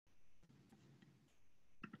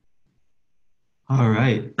All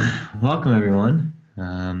right. Welcome, everyone,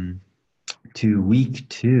 to week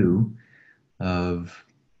two of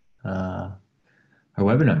our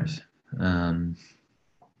webinars. Um,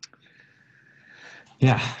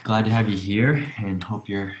 yeah, glad to have you here and hope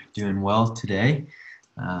you're doing well today.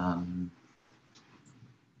 Um,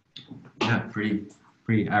 yeah, pretty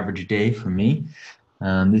average day for me.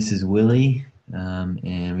 This is Willie,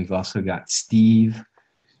 and we've also got Steve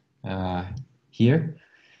here.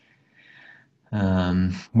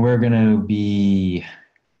 We're going to be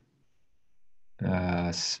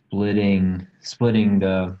splitting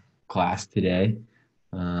the class today,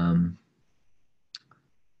 going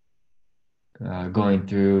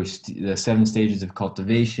through the 7 stages of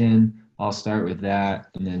cultivation. I'll start with that,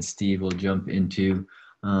 and then Steve will jump into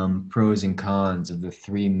pros and cons of the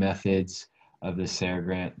 3 methods of the SARE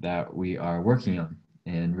Grant that we are working on,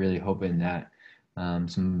 and really hoping that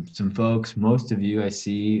some folks, most of you I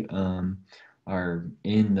see, are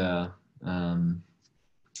in the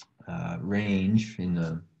range, in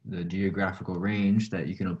the geographical range that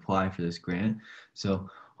you can apply for this grant. So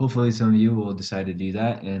hopefully some of you will decide to do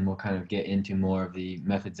that, and we'll kind of get into more of the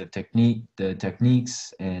methods of the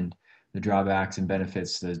techniques and the drawbacks and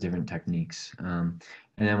benefits to those different techniques. And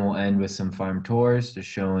then we'll end with some farm tours, just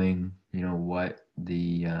showing, what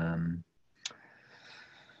the,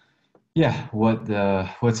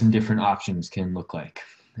 what some different options can look like.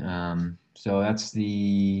 So that's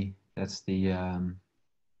the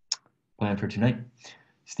plan for tonight.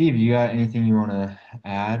 Steve, you got anything you want to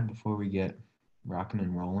add before we get rocking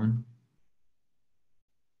and rolling?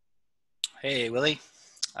 Hey, Willie.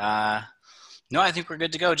 No, I think we're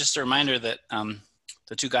good to go. Just a reminder that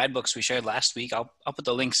the 2 guidebooks we shared last week, I'll put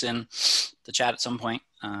the links in the chat at some point,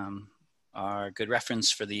 are a good reference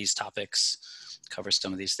for these topics, cover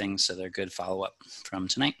some of these things, so they're good follow-up from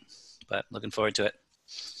tonight, but looking forward to it.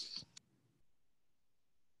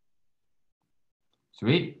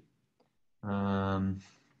 Sweet.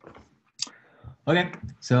 Okay,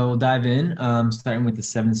 so we'll dive in, starting with the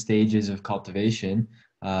 7 stages of cultivation.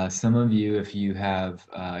 Some of you, if you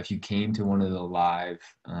came to one of the live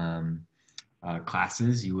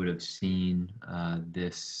classes, you would have seen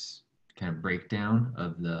this kind of breakdown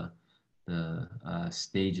of the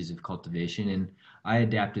stages of cultivation, and I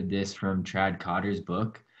adapted this from Tradd Cotter's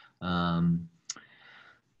book,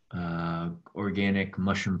 Organic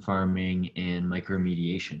Mushroom Farming and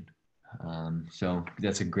Mycoremediation. So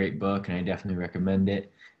that's a great book, and I definitely recommend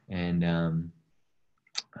it. And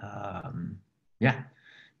yeah,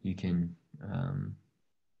 you can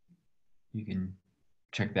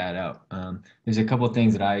check that out. There's a couple of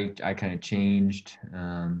things that I kind of changed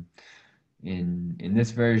in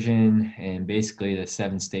this version, and basically the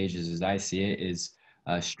 7 stages as I see it is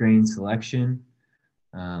strain selection,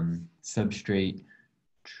 substrate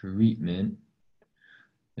treatment.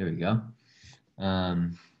 There we go.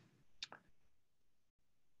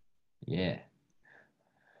 Yeah.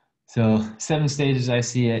 So 7 stages I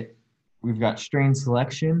see it. We've got strain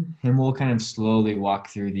selection, and we'll kind of slowly walk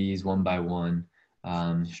through these one by one.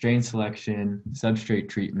 Strain selection, substrate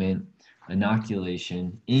treatment,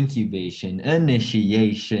 inoculation, incubation,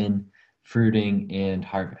 initiation, fruiting, and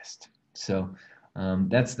harvest. So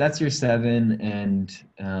that's your 7, and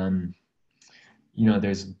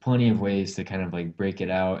there's plenty of ways to kind of like break it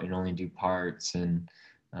out and only do parts, and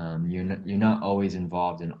you're not always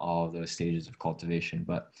involved in all of those stages of cultivation,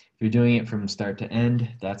 but if you're doing it from start to end,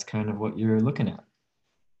 that's kind of what you're looking at.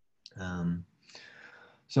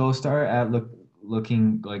 So we'll start at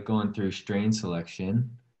looking like going through strain selection.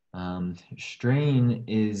 Strain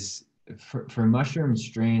is for mushrooms.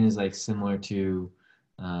 Strain is like similar to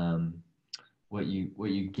what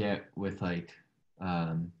you get with like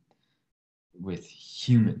with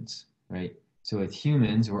humans, right? So with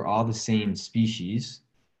humans, we're all the same species.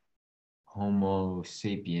 Homo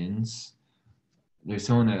sapiens. There's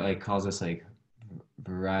someone that like calls us like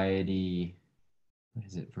variety. What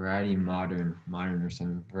is it? Variety modern or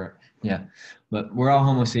something. Yeah, but we're all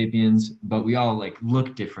Homo sapiens, but we all like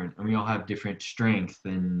look different, and we all have different strength,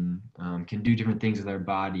 and can do different things with our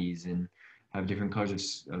bodies, and have different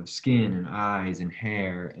colors of skin and eyes and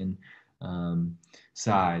hair and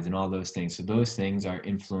size and all those things. So those things are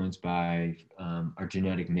influenced by our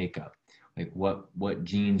genetic makeup. Like what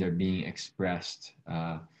genes are being expressed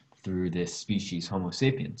through this species, Homo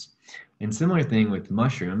sapiens. And similar thing with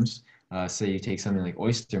mushrooms. So you take something like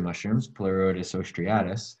oyster mushrooms, Pleurotus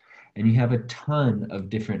ostreatus, and you have a ton of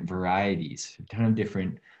different varieties, a ton of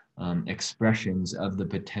different expressions of the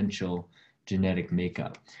potential genetic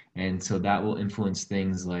makeup. And so that will influence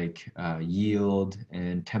things like yield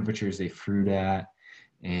and temperatures they fruit at,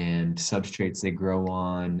 and substrates they grow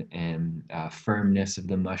on, and firmness of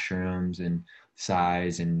the mushrooms, and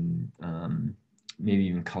size, and maybe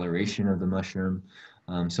even coloration of the mushroom.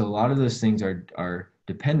 So a lot of those things are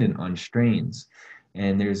dependent on strains.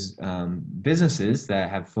 And there's businesses that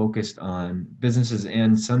have focused on, businesses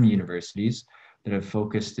and some universities that have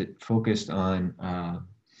focused on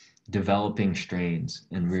developing strains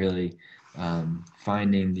and really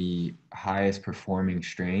finding the highest performing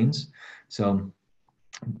strains. So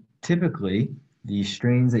typically, the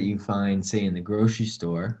strains that you find, say, in the grocery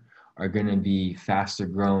store are going to be faster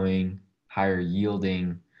growing, higher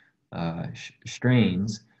yielding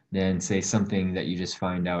strains than, say, something that you just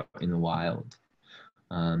find out in the wild.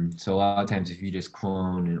 So a lot of times, if you just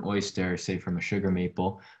clone an oyster, say from a sugar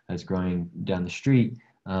maple that's growing down the street,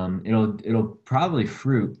 it'll probably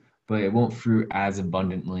fruit, but it won't fruit as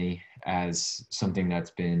abundantly as something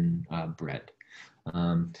that's been bred.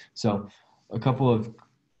 So a couple of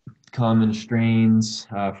common strains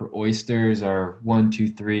for oysters are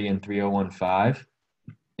 123 and 3015.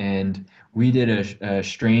 And we did a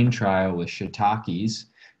strain trial with shiitakes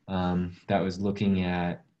that was looking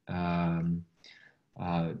at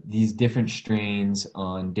these different strains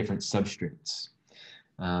on different substrates.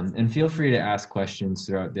 And feel free to ask questions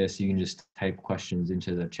throughout this. You can just type questions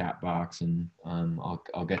into the chat box, and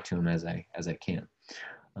I'll get to them as I can.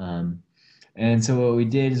 And so what we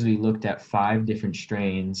did is we looked at 5 different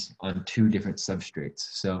strains on 2 different substrates.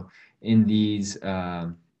 So in these,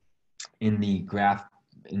 in the graph,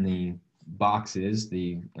 in the boxes,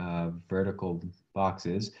 the vertical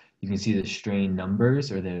boxes, you can see the strain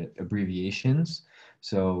numbers or the abbreviations.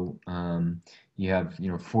 So you have,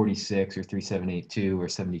 46 or 3782 or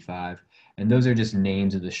 75. And those are just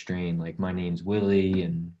names of the strain. Like my name's Willie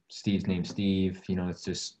and Steve's name's Steve. It's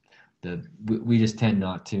just we just tend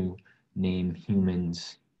not to name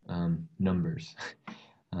humans numbers.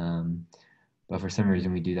 But for some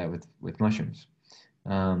reason we do that with mushrooms.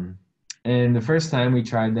 And the first time we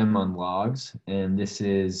tried them on logs, and this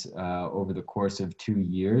is over the course of 2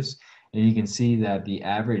 years, and you can see that the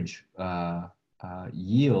average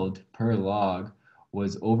yield per log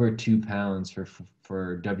was over 2 pounds for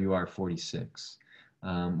WR46,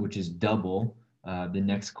 which is double the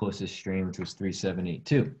next closest strain, which was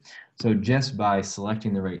 3782. So just by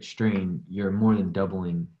selecting the right strain, you're more than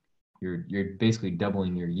doubling, you're basically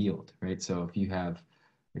doubling your yield, right? So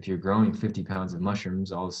if you're growing 50 pounds of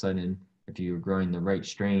mushrooms, all of a sudden, if you're growing the right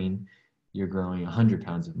strain, you're growing 100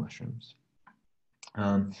 pounds of mushrooms.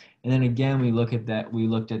 And then again, we looked at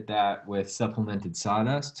that with supplemented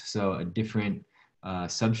sawdust, so a different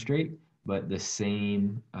substrate, but the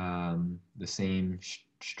same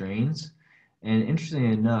strains. And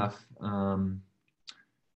interestingly enough,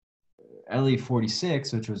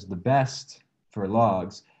 LE46, which was the best for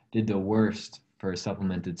logs, did the worst for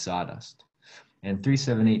supplemented sawdust. And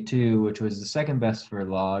 3782, which was the second best for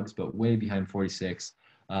logs, but way behind 46,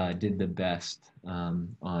 did the best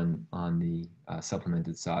on the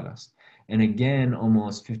supplemented sawdust. And again,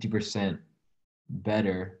 almost 50%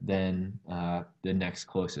 better than the next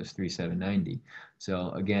closest, 3790.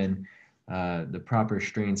 So again, the proper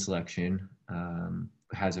strain selection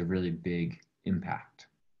has a really big impact.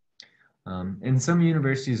 And some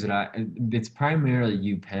universities it's primarily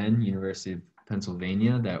UPenn, University of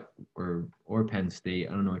Pennsylvania, that or Penn State,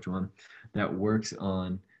 I don't know which one, that works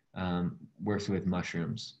with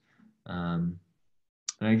mushrooms. And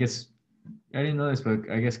I guess I didn't know this, but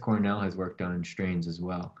I guess Cornell has worked on strains as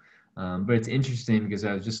well. But it's interesting because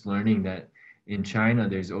I was just learning that in China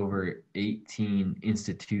there's over 18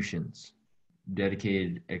 institutions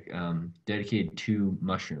dedicated to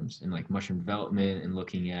mushrooms and like mushroom development and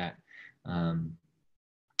looking at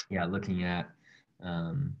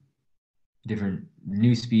different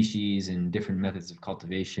new species and different methods of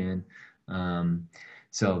cultivation.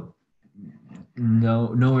 So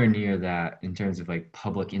nowhere near that in terms of like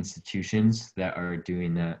public institutions that are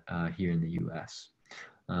doing that here in the US.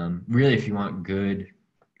 Really, if you want good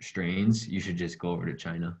strains, you should just go over to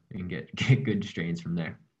China and get good strains from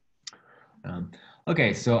there.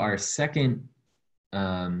 Okay, so our second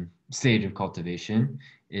stage of cultivation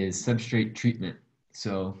is substrate treatment.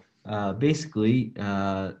 So basically,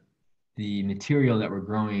 the material that we're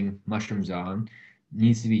growing mushrooms on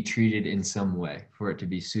needs to be treated in some way for it to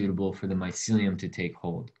be suitable for the mycelium to take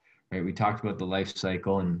hold. Right? We talked about the life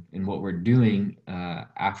cycle, and what we're doing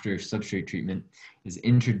after substrate treatment is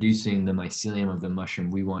introducing the mycelium of the mushroom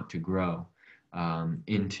we want to grow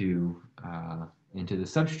into the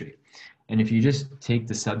substrate. And if you just take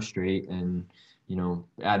the substrate and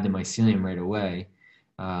add the mycelium right away,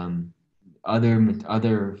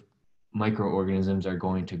 other microorganisms are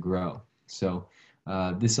going to grow. So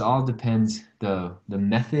This all depends, the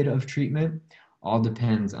method of treatment all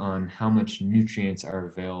depends on how much nutrients are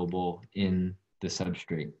available in the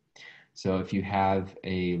substrate. So if you have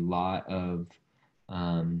a lot of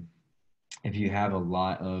um,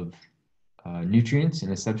 nutrients in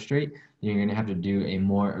a substrate, then you're going to have to do a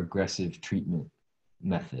more aggressive treatment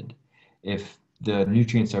method. If the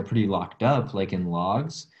nutrients are pretty locked up, like in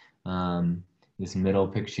logs, this middle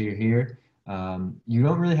picture here, you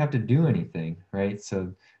don't really have to do anything, right?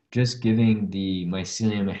 So just giving the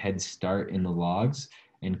mycelium a head start in the logs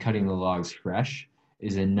and cutting the logs fresh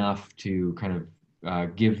is enough to kind of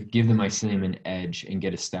give the mycelium an edge and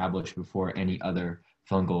get established before any other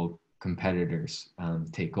fungal competitors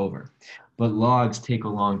take over. But logs take a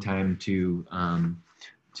long time to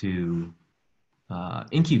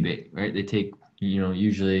incubate, right? They take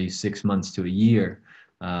usually 6 months to a year,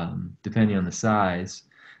 depending on the size,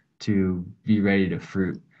 to be ready to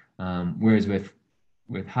fruit. Whereas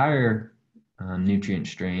with higher nutrient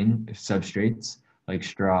strain substrates like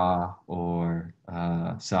straw or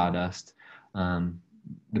sawdust,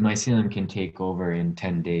 the mycelium can take over in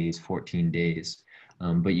 10 days, 14 days,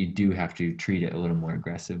 but you do have to treat it a little more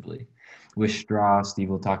aggressively. With straw, Steve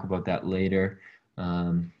will talk about that later.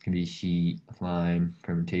 Can be heat, lime,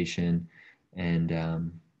 fermentation,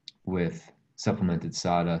 and with supplemented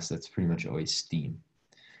sawdust, that's pretty much always steam.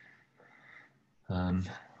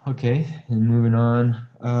 Okay, and moving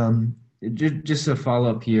on. Just a follow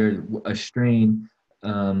up here. A strain.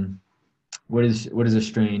 What is a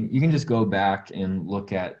strain? You can just go back and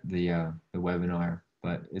look at the webinar,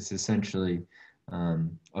 but it's essentially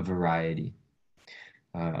a variety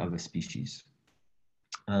of a species.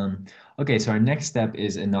 Okay, so our next step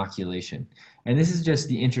is inoculation. And this is just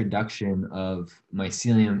the introduction of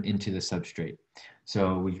mycelium into the substrate.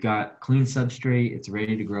 So we've got clean substrate, it's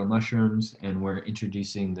ready to grow mushrooms, and we're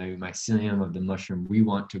introducing the mycelium of the mushroom we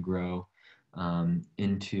want to grow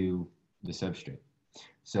into the substrate.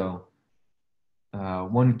 So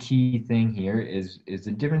one key thing here is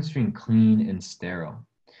the difference between clean and sterile.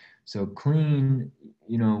 So clean,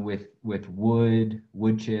 with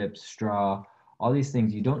wood chips, straw, all these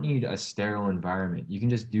things, you don't need a sterile environment. You can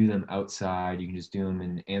just do them outside. You can just do them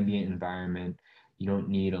in an ambient environment. You don't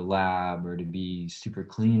need a lab or to be super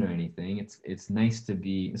clean or anything. It's nice to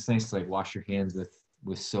like wash your hands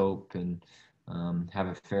with soap and have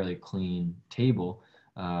a fairly clean table,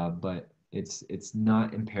 but it's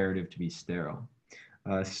not imperative to be sterile.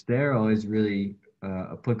 Sterile is really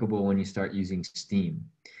applicable when you start using steam.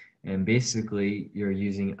 And basically, you're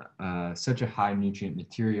using such a high nutrient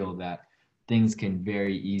material that things can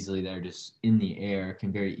very easily, that are just in the air,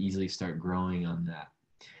 can very easily start growing on that.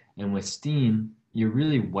 And with steam, you're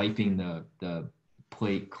really wiping the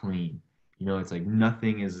plate clean. It's like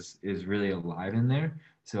nothing is really alive in there.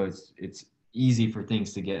 So it's easy for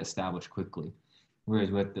things to get established quickly.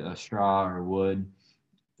 Whereas with straw or wood,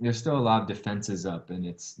 there's still a lot of defenses up, and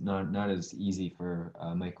it's not as easy for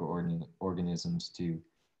microorganisms to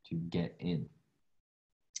get in.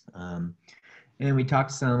 And we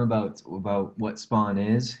talked some about what spawn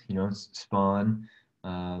is. Spawn.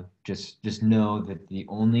 Just know that the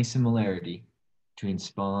only similarity between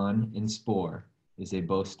spawn and spore is they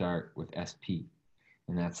both start with sp,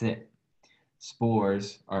 and that's it.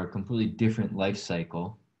 Spores are a completely different life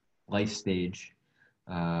stage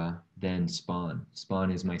than spawn.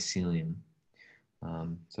 Spawn is mycelium.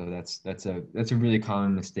 So that's a really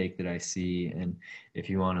common mistake that I see. And if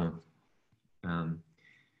you want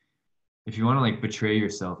to like betray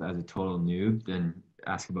yourself as a total noob, then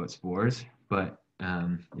ask about spores. But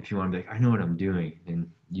if you want to be like, I know what I'm doing,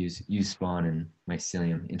 then use spawn and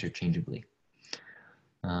mycelium interchangeably.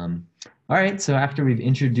 All right, so after we've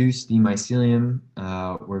introduced the mycelium,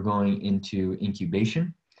 we're going into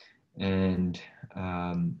incubation. And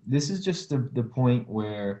this is just the point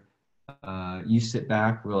where you sit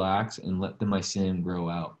back, relax, and let the mycelium grow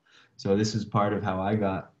out. So this is part of how I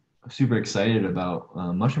got super excited about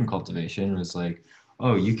mushroom cultivation. Was like,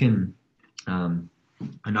 oh, you can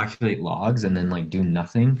inoculate logs and then like do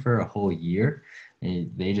nothing for a whole year.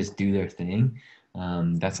 And they just do their thing.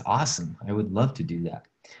 That's awesome. I would love to do that.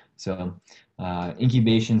 So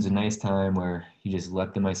incubation is a nice time where you just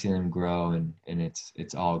let the mycelium grow and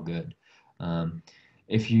it's all good.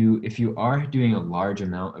 If you are doing a large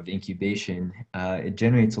amount of incubation, it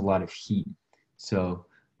generates a lot of heat. So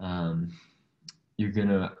you're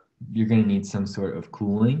gonna need some sort of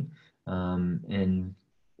cooling. And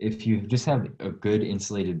if you just have a good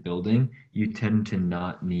insulated building, you tend to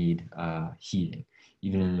not need heating.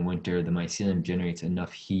 Even in the winter, the mycelium generates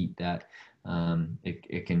enough heat that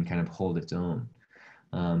it can kind of hold its own.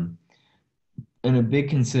 And a big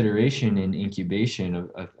consideration in incubation,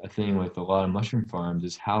 a thing with a lot of mushroom farms,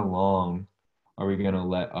 is how long are we going to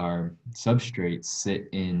let our substrates sit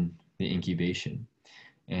in the incubation?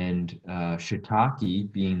 And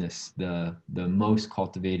shiitake, being the most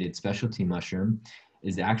cultivated specialty mushroom,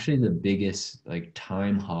 is actually the biggest like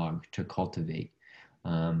time hog to cultivate.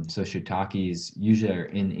 So shiitakes usually are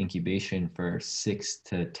in incubation for 6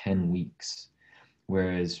 to 10 weeks,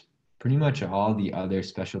 whereas pretty much all the other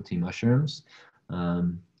specialty mushrooms,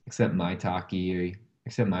 except maitake,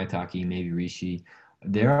 maybe reishi,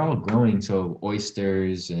 they're all growing. So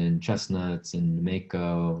oysters and chestnuts and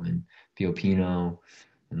mako and piopino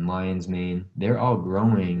and lion's mane, they're all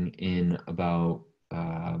growing in about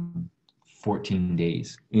 14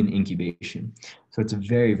 days in incubation. So it's a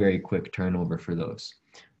very, very quick turnover for those.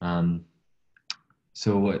 Um,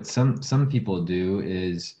 so what some people do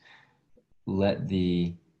is let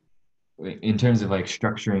the in terms of like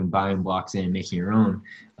structuring buying blocks in and making your own,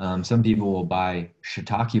 some people will buy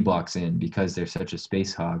shiitake blocks in because they're such a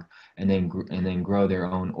space hog, and then grow their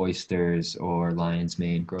own oysters or lion's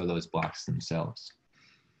mane, grow those blocks themselves.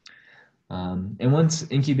 And once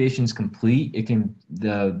incubation is complete,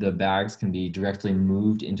 the bags can be directly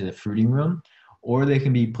moved into the fruiting room, or they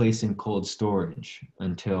can be placed in cold storage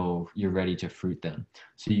until you're ready to fruit them.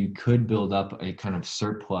 So you could build up a kind of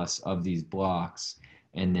surplus of these blocks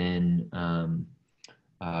and then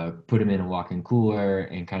put them in a walk-in cooler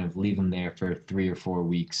and kind of leave them there for 3 or 4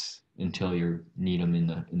 weeks until you need them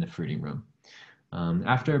in the fruiting room.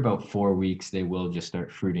 After about 4 weeks, they will just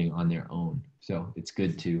start fruiting on their own. So it's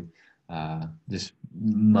good to this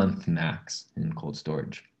month max in cold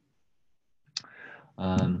storage.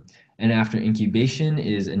 And after incubation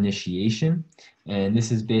is initiation. And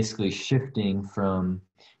this is basically shifting from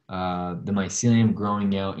the mycelium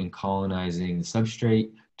growing out and colonizing the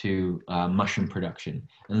substrate to mushroom production.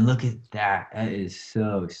 And look at that. That is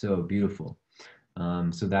so, so beautiful.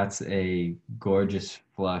 So that's a gorgeous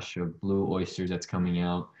flush of blue oysters that's coming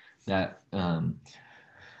out. That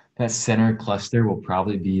that center cluster will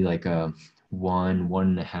probably be like a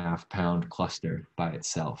 1.5 pound cluster by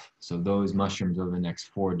itself. So those mushrooms over the next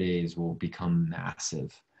 4 days will become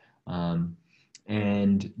massive.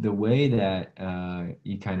 And the way that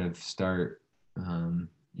you kind of start, the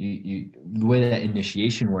way that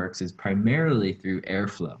initiation works is primarily through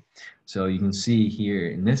airflow. So you can see here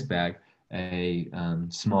in this bag, a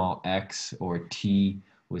small X or T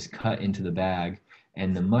was cut into the bag,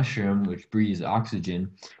 and the mushroom, which breathes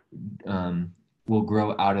oxygen, will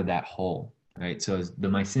grow out of that hole, right? So the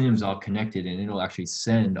mycelium is all connected, and it'll actually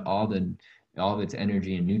send all of its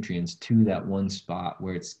energy and nutrients to that one spot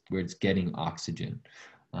where it's getting oxygen.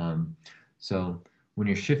 So when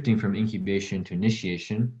you're shifting from incubation to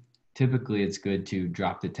initiation, typically it's good to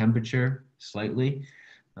drop the temperature slightly.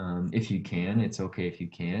 If you can, it's okay if you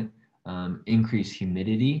can't. Increase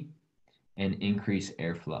humidity and increase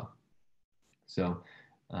airflow. So,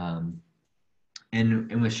 and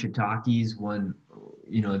with shiitakes,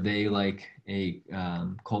 they like a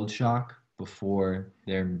cold shock before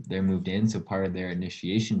they're moved in. So part of their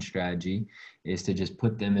initiation strategy is to just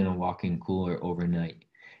put them in a walk-in cooler overnight,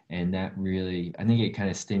 and that really, I think it kind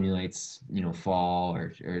of stimulates fall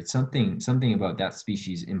or something about that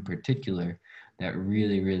species in particular that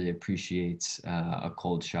really, really appreciates a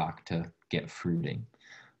cold shock to get fruiting.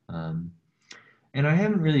 And I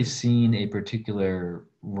haven't really seen a particular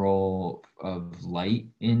role of light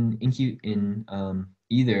in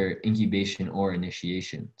either incubation or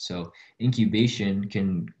initiation. So incubation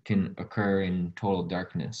can occur in total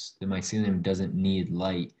darkness. The mycelium doesn't need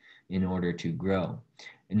light in order to grow.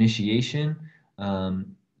 Initiation,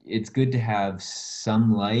 it's good to have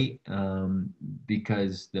some light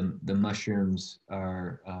because the mushrooms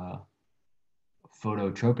are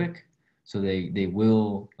phototropic, so they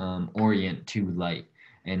will orient to light.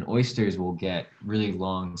 And oysters will get really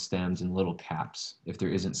long stems and little caps if there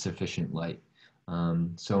isn't sufficient light.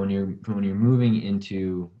 So when you're moving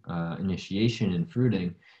into initiation and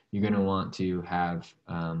fruiting, you're going to want to have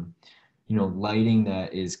lighting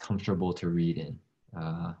that is comfortable to read in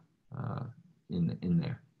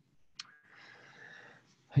there.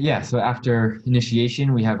 Yeah, so after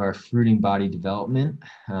initiation, we have our fruiting body development.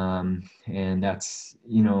 And that's,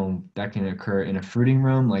 that can occur in a fruiting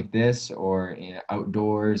room like this, or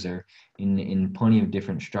outdoors, or in plenty of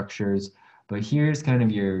different structures. But here's kind of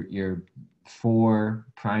your 4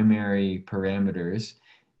 primary parameters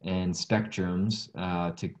and spectrums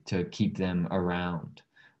to keep them around.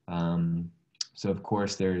 So of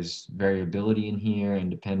course, there's variability in here, and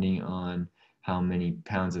depending on how many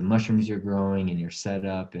pounds of mushrooms you're growing and your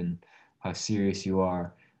setup and how serious you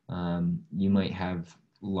are, you might have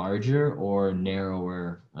larger or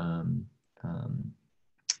narrower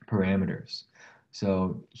parameters.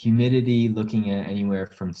 So humidity, looking at anywhere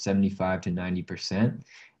from 75 to 90%,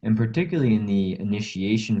 and particularly in the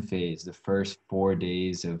initiation phase, the first 4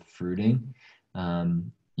 days of fruiting,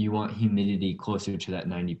 you want humidity closer to that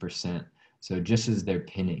 90%. So just as they're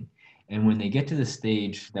pinning. And when they get to the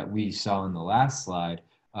stage that we saw in the last slide,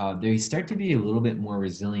 they start to be a little bit more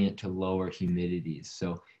resilient to lower humidities.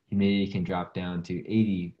 So humidity can drop down to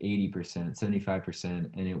 80%, 75%,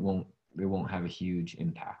 and it won't have a huge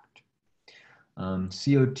impact.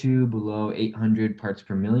 CO2 below 800 parts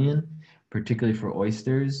per million, particularly for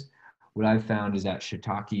oysters. What I've found is that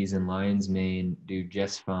shiitakes and lion's mane do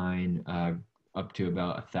just fine up to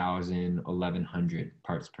about 1,000, 1,100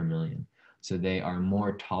 parts per million. So they are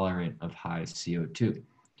more tolerant of high CO2.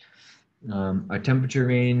 A temperature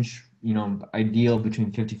range, ideal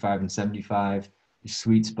between 55 and 75. The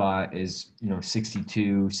sweet spot is,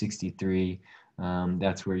 62, 63.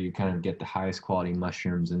 That's where you kind of get the highest quality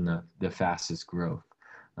mushrooms and the fastest growth.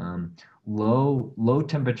 Low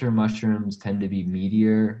temperature mushrooms tend to be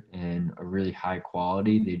meatier and a really high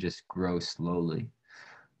quality. They just grow slowly.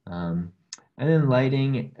 And then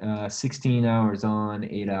lighting, 16 hours on,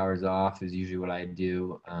 8 hours off is usually what I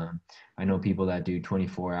do. I know people that do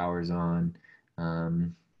 24 hours on.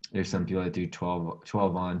 There's some people that do 12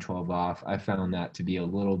 on, 12 off. I found that to be a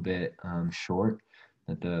little bit short,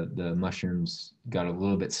 that the mushrooms got a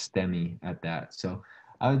little bit stemmy at that. So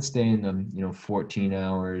I would stay in the 14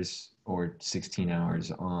 hours or 16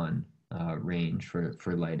 hours on range for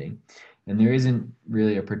lighting. And there isn't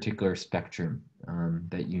really a particular spectrum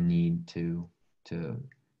that you need to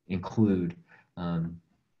include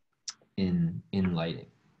in lighting.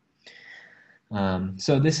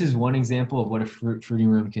 So this is one example of what a fruiting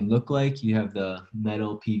room can look like. You have the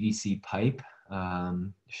metal PVC pipe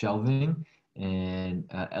shelving and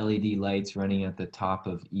LED lights running at the top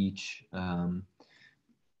of each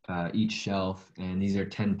shelf, and these are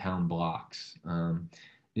 10-pound blocks.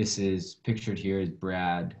 This is pictured here is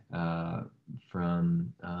Brad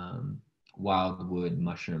from Wildwood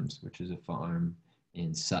Mushrooms, which is a farm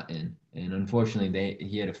in Sutton, and unfortunately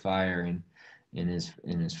he had a fire in his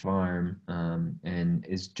farm and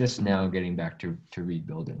is just now getting back to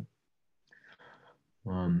rebuilding.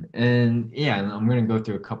 And yeah, I'm going to go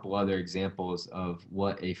through a couple other examples of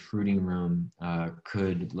what a fruiting room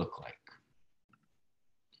could look like.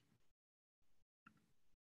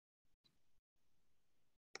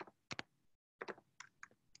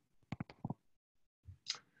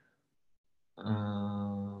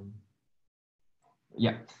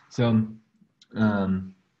 Yeah, so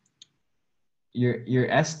your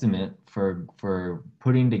estimate for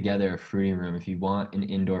putting together a fruiting room, if you want an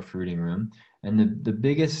indoor fruiting room, and the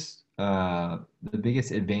biggest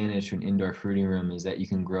advantage to an indoor fruiting room is that you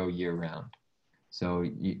can grow year round. So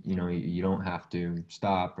you don't have to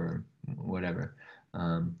stop or whatever.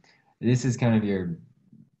 This is kind of your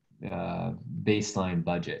baseline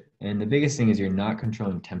budget, and the biggest thing is you're not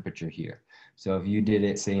controlling temperature here. So if you did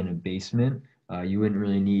it, say, in a basement, you wouldn't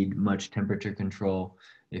really need much temperature control.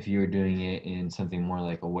 If you were doing it in something more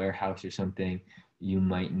like a warehouse or something, you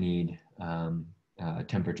might need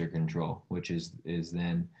temperature control, which is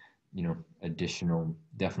then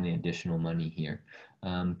definitely additional money here.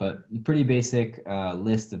 But pretty basic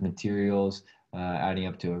list of materials, adding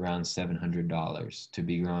up to around $700 to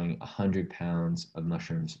be growing 100 pounds of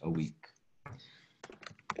mushrooms a week.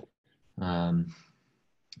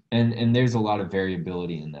 And there's a lot of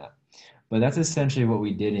variability in that. But that's essentially what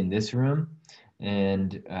we did in this room.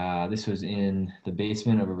 And this was in the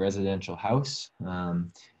basement of a residential house.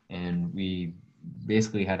 And we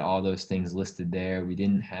basically had all those things listed there. We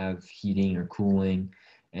didn't have heating or cooling,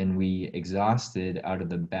 and we exhausted out of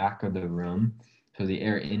the back of the room. So the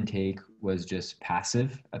air intake was just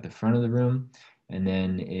passive at the front of the room, and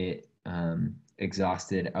then it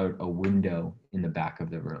exhausted out a window in the back of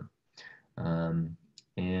the room.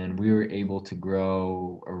 And we were able to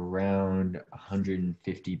grow around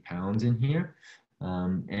 150 pounds in here.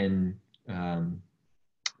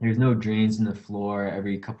 There's no drains in the floor.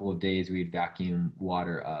 Every couple of days we'd vacuum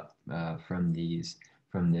water up from this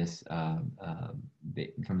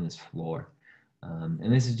floor.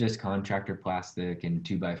 And this is just contractor plastic and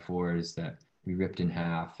 2x4s that we ripped in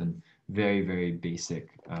half, and very, very basic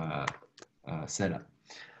setup.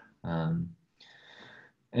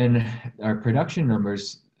 And our production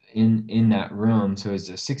numbers in that room, so it's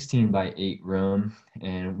a 16x8 room,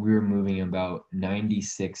 and we were moving about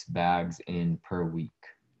 96 bags in per week.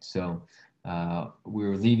 So we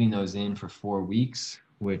were leaving those in for 4 weeks,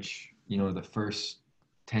 which, the first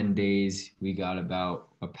 10 days, we got about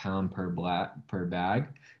a pound per bag.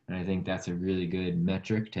 And I think that's a really good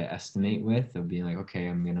metric to estimate with, of being like, okay,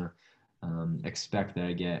 I'm going to expect that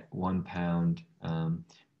I get 1 pound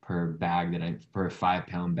per bag per 5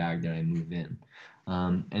 pound bag that I move in.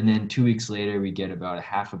 And then 2 weeks later, we get about a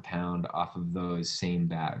half a pound off of those same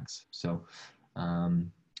bags. So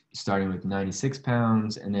starting with 96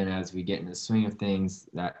 pounds, and then as we get in the swing of things,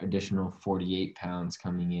 that additional 48 pounds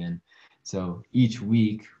coming in. So each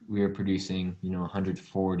week we are producing,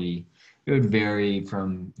 140. It would vary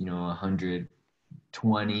from,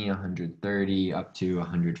 120, 130 up to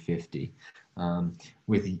 150.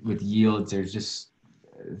 With yields, there's just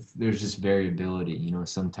variability.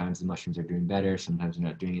 Sometimes the mushrooms are doing better, sometimes they're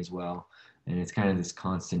not doing as well, and it's kind of this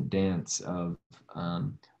constant dance of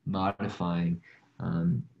modifying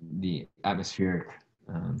the atmospheric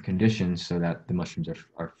conditions so that the mushrooms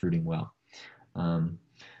are fruiting well.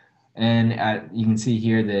 And you can see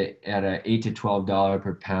here that at a $8 to $12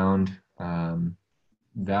 per pound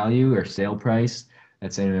value or sale price,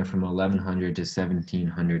 that's anywhere from $1,100 to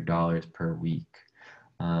 $1,700 per week.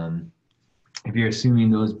 If you're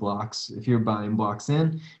assuming those blocks, if you're buying blocks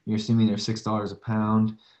in, you're assuming they're $6 a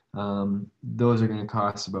pound, those are going to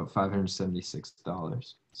cost about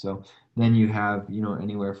 $576. So then you have,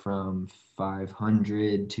 anywhere from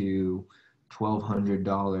 $500 to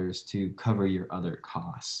 $1,200 to cover your other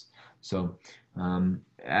costs. So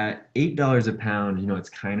at $8 a pound, it's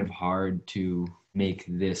kind of hard to make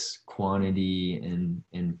this quantity and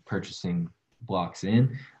purchasing blocks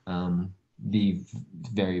in be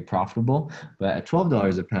very profitable, but at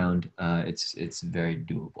 $12 a pound, it's very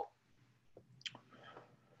doable.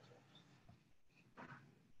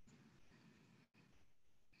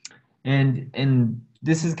 And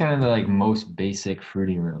this is kind of the like most basic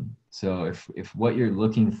fruiting room. So if what you're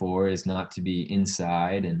looking for is not to be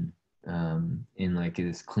inside and in like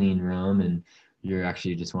this clean room, and you're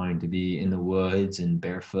actually just wanting to be in the woods and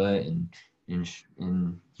barefoot and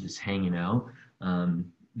just hanging out,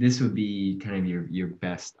 this would be kind of your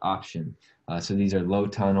best option. So these are low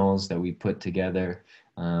tunnels that we put together.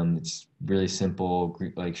 It's really simple,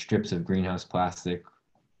 like strips of greenhouse plastic,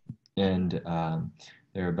 and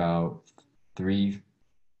they're about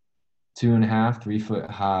 2.5, 3 foot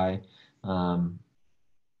high,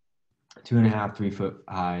 2.5, 3 foot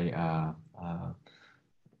high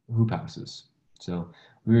hoop houses. So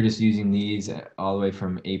we were just using these all the way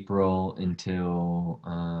from April until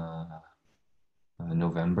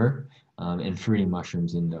November, and fruiting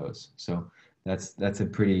mushrooms in those. So that's a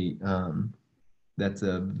pretty that's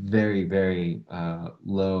a very, very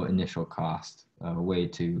low initial cost way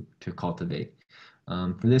to cultivate.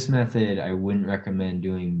 For this method, I wouldn't recommend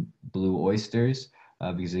doing blue oysters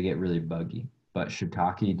because they get really buggy, but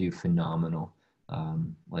shiitake do phenomenal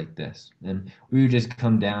like this. And we would just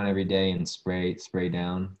come down every day and spray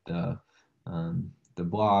down the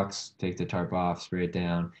blocks, take the tarp off, spray it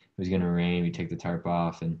down. If it was going to rain, we take the tarp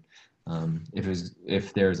off, and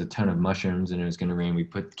if there was a ton of mushrooms and it was going to rain, we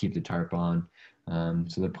keep the tarp on.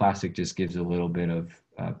 So the plastic just gives a little bit of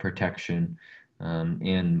protection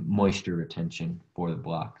and moisture retention for the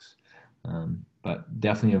blocks. But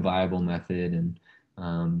definitely a viable method and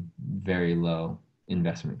very low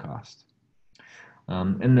investment cost.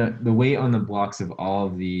 And the weight on the blocks of all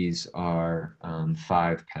of these are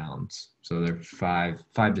 5 pounds. So they're 5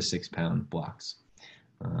 to 6 pound blocks.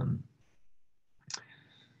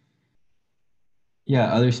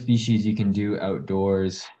 Yeah, other species you can do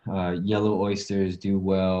outdoors. Yellow oysters do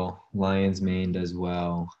well. Lion's mane does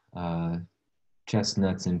well.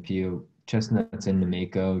 Chestnuts and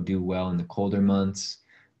Namako do well in the colder months.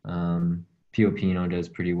 Pio Pino does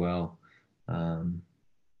pretty well.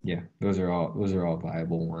 Yeah, those are all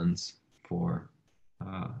viable ones for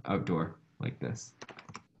outdoor like this.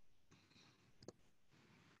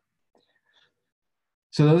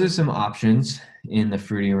 So those are some options in the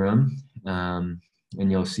fruiting room, and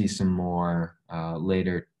you'll see some more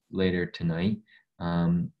later tonight.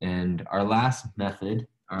 And our last method,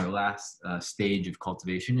 our last stage of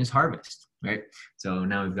cultivation is harvest, right? So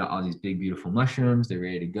now we've got all these big, beautiful mushrooms. They're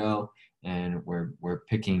ready to go, and we're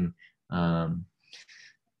picking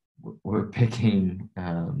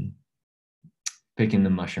picking the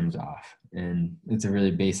mushrooms off. And it's a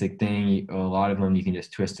really basic thing. A lot of them you can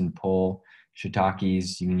just twist and pull.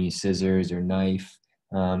 Shiitakes, you can use scissors or knife.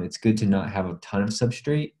 It's good to not have a ton of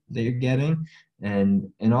substrate that you're getting,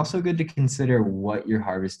 and also good to consider what you're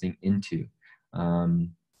harvesting into.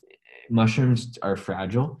 Mushrooms are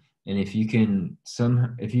fragile, and if you can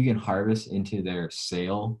harvest into their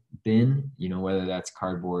sale bin, whether that's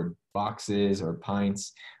cardboard boxes or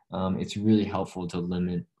pints, it's really helpful to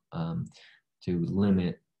limit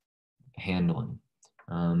limit handling.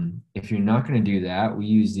 If you're not going to do that, we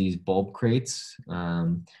use these bulb crates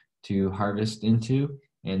to harvest into,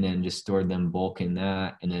 and then just store them bulk in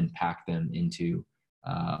that, and then pack them into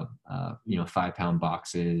 5-pound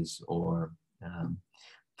boxes or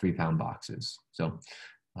 3-pound boxes. So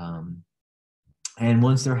and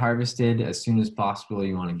once they're harvested, as soon as possible,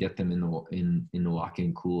 you want to get them in the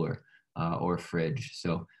walk-in cooler or fridge.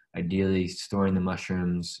 So ideally, storing the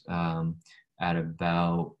mushrooms at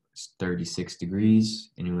about 36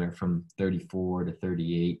 degrees, anywhere from 34 to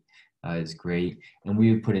 38 is great. And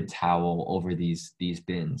we would put a towel over these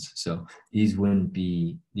bins, so these wouldn't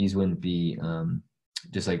be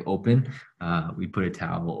just like open. We put a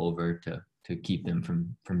towel over to keep them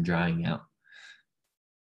from drying out.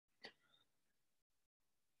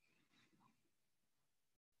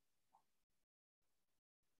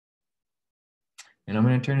 And I'm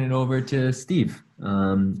going to turn it over to Steve.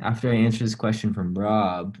 After I answer this question from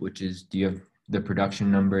Rob, which is, do you have the production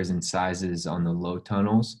numbers and sizes on the low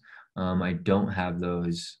tunnels? I don't have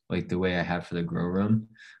those like the way I have for the grow room.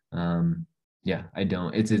 Yeah, I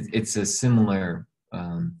don't. It's a similar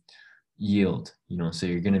yield, so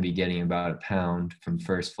you're going to be getting about 1 pound from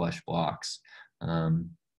first flush blocks.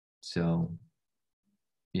 So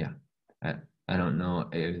yeah, I don't know.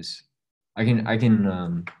 I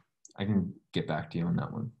can get back to you on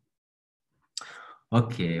that one.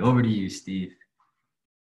 Okay, over to you, Steve.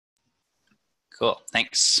 Cool,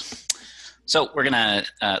 thanks. So we're gonna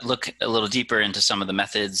look a little deeper into some of the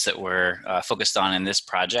methods that we're focused on in this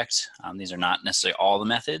project. These are not necessarily all the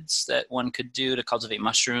methods that one could do to cultivate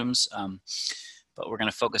mushrooms, but we're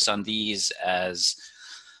gonna focus on these as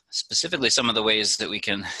specifically some of the ways that we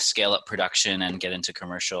can scale up production and get into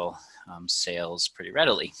commercial sales pretty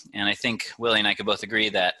readily. And I think Willie and I could both agree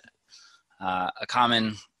that a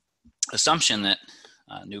common assumption that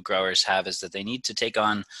new growers have is that they need to take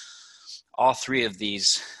on all 3 of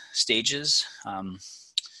these stages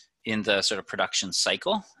in the sort of production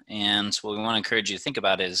cycle. And what we want to encourage you to think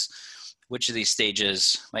about is which of these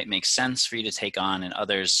stages might make sense for you to take on and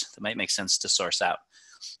others that might make sense to source out.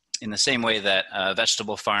 In the same way that a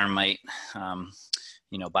vegetable farm might,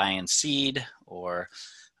 buy in seed or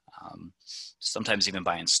sometimes even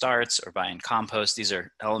buy in starts or buy in compost. These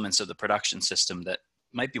are elements of the production system that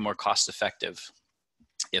might be more cost effective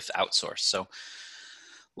if outsourced. So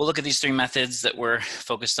we'll look at these 3 methods that we're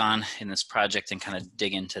focused on in this project and kind of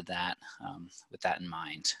dig into that with that in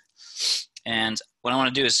mind. And what I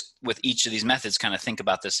want to do is with each of these methods kind of think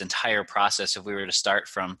about this entire process. If we were to start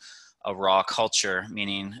from a raw culture,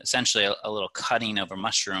 meaning essentially a little cutting of a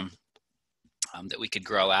mushroom that we could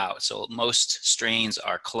grow out. So most strains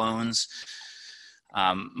are clones.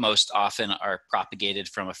 Most often are propagated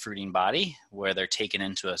from a fruiting body where they're taken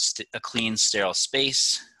into a clean, sterile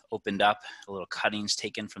space, opened up, a little cuttings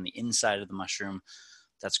taken from the inside of the mushroom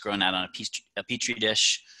that's grown out on a petri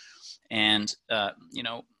dish. And,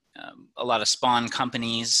 a lot of spawn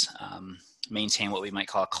companies maintain what we might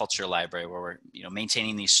call a culture library, where we're,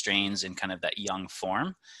 maintaining these strains in kind of that young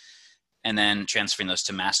form and then transferring those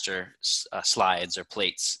to master slides or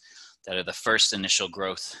plates that are the first initial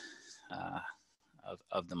growth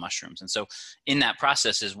of the mushrooms. And so in that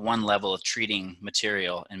process is one level of treating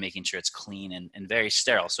material and making sure it's clean and very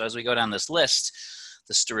sterile. So as we go down this list,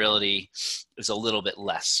 the sterility is a little bit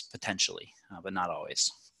less potentially, but not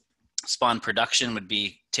always. Spawn production would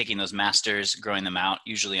be taking those masters, growing them out,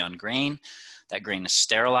 usually on grain. That grain is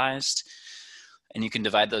sterilized. And you can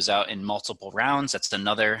divide those out in multiple rounds. That's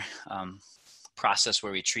another process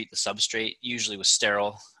where we treat the substrate, usually with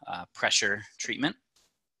sterile pressure treatment.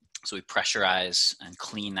 So we pressurize and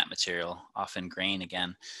clean that material, often grain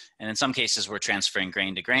again. And in some cases, we're transferring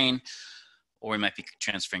grain to grain, or we might be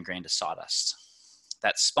transferring grain to sawdust.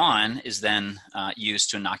 That spawn is then used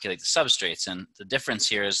to inoculate the substrates. And the difference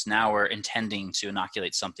here is now we're intending to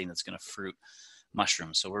inoculate something that's going to fruit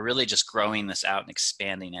mushrooms. So we're really just growing this out and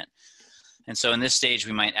expanding it. And so in this stage,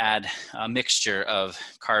 we might add a mixture of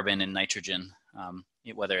carbon and nitrogen,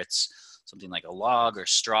 whether it's something like a log or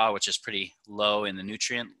straw, which is pretty low in the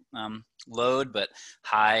nutrient load, but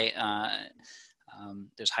high,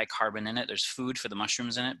 there's high carbon in it. There's food for the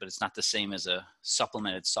mushrooms in it, but it's not the same as a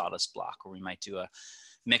supplemented sawdust block where we might do a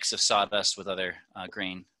mix of sawdust with other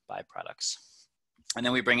grain byproducts. And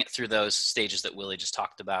then we bring it through those stages that Willie just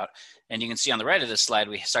talked about. And you can see on the right of this slide,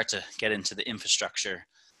 we start to get into the infrastructure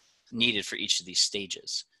needed for each of these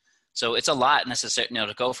stages. So it's a lot necessary,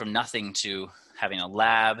 to go from nothing to having a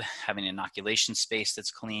lab, having an inoculation space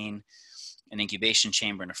that's clean, an incubation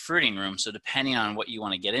chamber, and a fruiting room. So depending on what you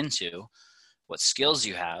want to get into, what skills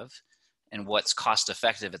you have, and what's cost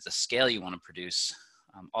effective at the scale you want to produce,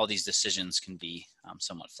 all these decisions can be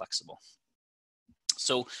somewhat flexible.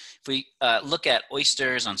 So if we look at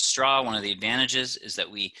oysters on straw, one of the advantages is that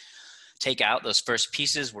we take out those first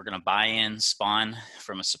pieces. We're going to buy in spawn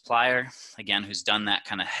from a supplier, again, who's done that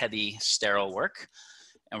kind of heavy sterile work.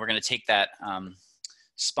 And we're going to take that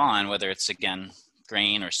spawn, whether it's, again,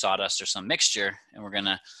 grain or sawdust or some mixture, and we're going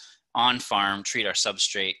to on farm treat our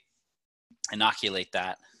substrate, inoculate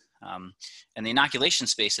that. And the inoculation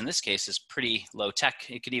space in this case is pretty low tech.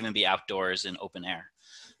 It could even be outdoors in open air.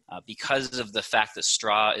 Because of the fact that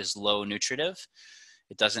straw is low nutritive,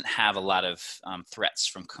 it doesn't have a lot of threats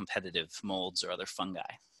from competitive molds or other fungi.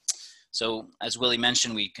 So as Willie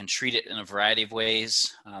mentioned, we can treat it in a variety of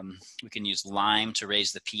ways. We can use lime to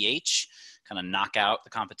raise the pH, kind of knock out the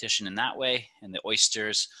competition in that way. And the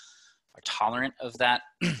oysters are tolerant of that,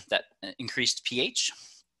 that increased pH.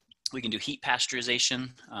 We can do heat pasteurization.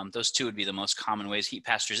 Those two would be the most common ways. Heat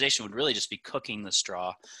pasteurization would really just be cooking the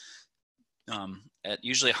straw at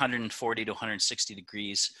usually 140 to 160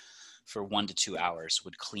 degrees for 1 to 2 hours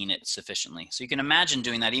would clean it sufficiently. So you can imagine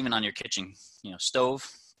doing that even on your kitchen,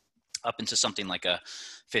 stove, up into something like a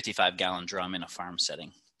 55-gallon drum in a farm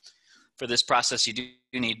setting. For this process, you do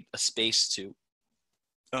need a space to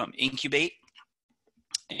incubate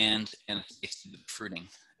and a space to do fruiting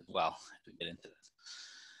as well as we get into this.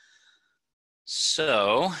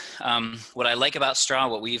 So what I like about straw,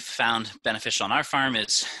 what we've found beneficial on our farm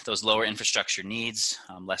is those lower infrastructure needs,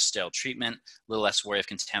 less sterile treatment, a little less worry of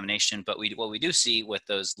contamination. But what we do see with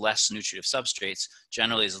those less nutritive substrates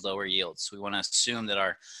generally is lower yields. We want to assume that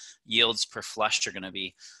our yields per flush are going to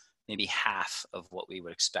be maybe half of what we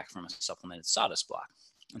would expect from a supplemented sawdust block.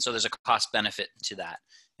 And so there's a cost benefit to that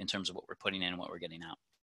in terms of what we're putting in and what we're getting out.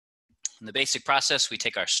 In the basic process, we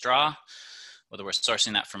take our straw, whether we're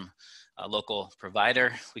sourcing that from a local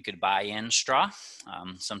provider, we could buy in straw.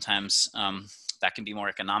 Sometimes that can be more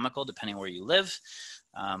economical depending where you live.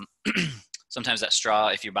 Sometimes that straw,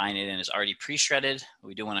 if you're buying it in, is already pre-shredded.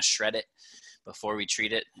 We do want to shred it before we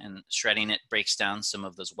treat it, and shredding it breaks down some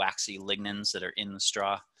of those waxy lignins that are in the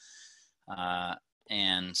straw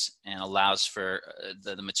and allows for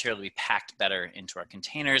the material to be packed better into our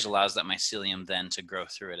containers, allows that mycelium then to grow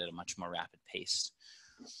through it at a much more rapid pace.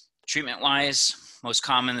 Treatment-wise, most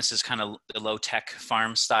common, this is kind of the low-tech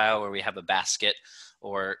farm style where we have a basket,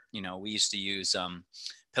 or, we used to use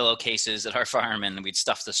pillowcases at our farm, and we'd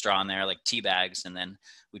stuff the straw in there like tea bags, and then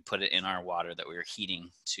we'd put it in our water that we were heating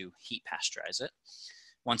to heat pasteurize it.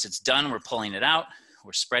 Once it's done, we're pulling it out,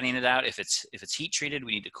 we're spreading it out. If it's heat treated,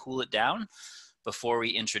 we need to cool it down before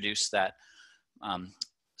we introduce that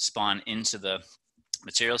spawn into the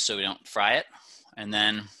material so we don't fry it. And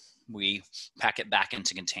then we pack it back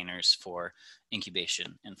into containers for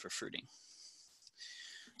incubation and for fruiting.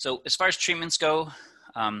 So as far as treatments go,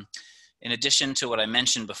 in addition to what I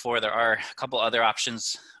mentioned before, there are a couple other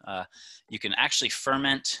options. You can actually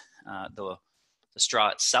ferment the straw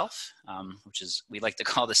itself, which is, we like to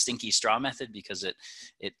call the stinky straw method because it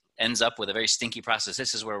ends up with a very stinky process.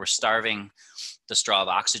 This is where we're starving the straw of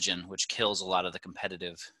oxygen, which kills a lot of the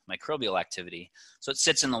competitive microbial activity. So it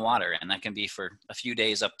sits in the water, and that can be for a few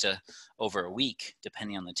days up to over a week,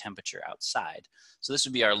 depending on the temperature outside. So this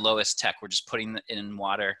would be our lowest tech. We're just putting it in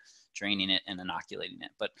water, draining it, and inoculating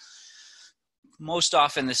it. But most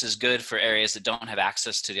often this is good for areas that don't have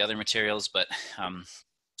access to the other materials, but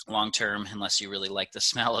long term, unless you really like the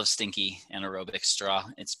smell of stinky anaerobic straw,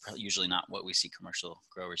 it's usually not what we see commercial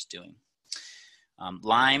growers doing.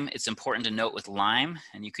 Lime, it's important to note with lime,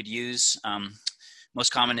 and you could use,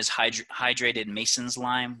 most common is hydrated Mason's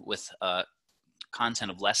lime with a content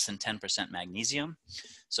of less than 10% magnesium.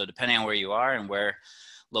 So depending on where you are and where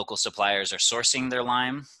local suppliers are sourcing their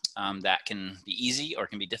lime, that can be easy or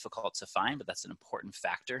can be difficult to find, but that's an important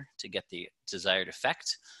factor to get the desired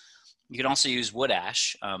effect. You can also use wood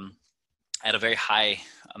ash at a very high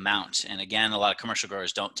amount. And again, a lot of commercial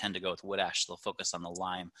growers don't tend to go with wood ash. They'll focus on the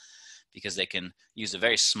lime because they can use a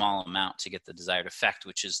very small amount to get the desired effect,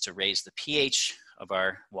 which is to raise the pH of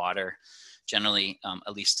our water, generally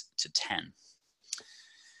at least to 10.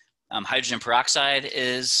 Hydrogen peroxide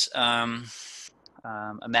is a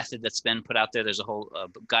method that's been put out there. There's a whole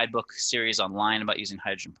guidebook series online about using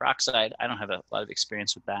hydrogen peroxide. I don't have a lot of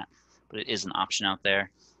experience with that, but it is an option out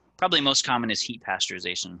there. Probably most common is heat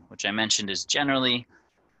pasteurization, which I mentioned is generally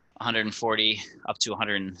 140 up to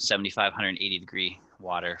 175, 180 degree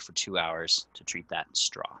water for 2 hours to treat that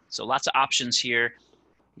straw. So lots of options here,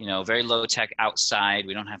 very low tech outside.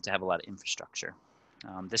 We don't have to have a lot of infrastructure.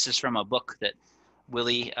 This is from a book that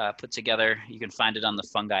Willie put together. You can find it on the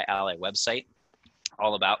Fungi Ally website,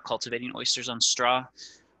 all about cultivating oysters on straw.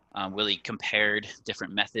 Willie compared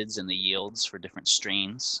different methods and the yields for different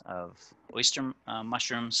strains of oyster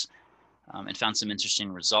mushrooms and found some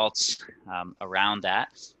interesting results around that.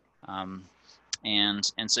 And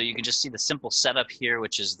so you can just see the simple setup here,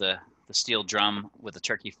 which is the steel drum with a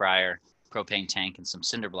turkey fryer, propane tank, and some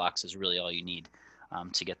cinder blocks is really all you need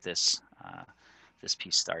to get this, this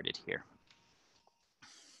piece started here.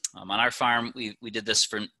 On our farm, we did this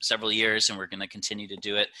for several years, and we're going to continue to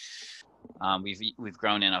do it. We've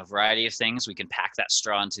grown in a variety of things. We can pack that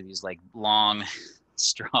straw into these like long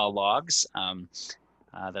straw logs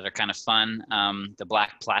that are kind of fun. The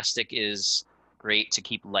black plastic is great to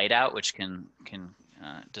keep light out, which can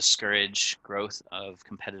discourage growth of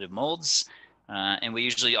competitive molds. And we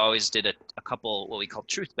usually always did a couple what we call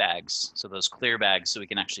truth bags, so those clear bags, so we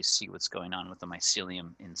can actually see what's going on with the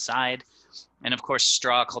mycelium inside. And of course,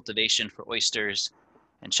 straw cultivation for oysters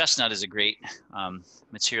and chestnut is a great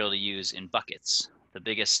material to use in buckets. The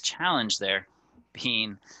biggest challenge there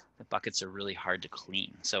being the buckets are really hard to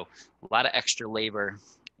clean. So a lot of extra labor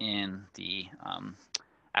in the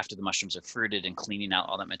after the mushrooms are fruited and cleaning out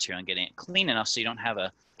all that material and getting it clean enough so you don't have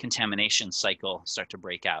a contamination cycle start to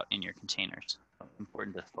break out in your containers. So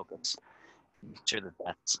important to focus, make sure that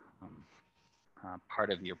that's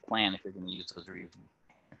part of your plan if you're going to use those reusable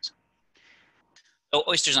containers. So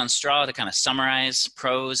oysters on straw, to kind of summarize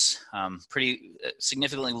pros, pretty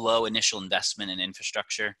significantly low initial investment in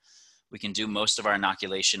infrastructure. We can do most of our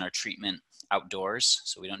inoculation or treatment outdoors,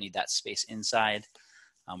 so we don't need that space inside.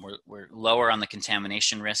 We're lower on the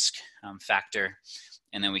contamination risk factor,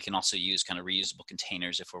 and then we can also use kind of reusable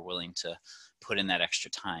containers if we're willing to put in that extra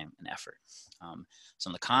time and effort.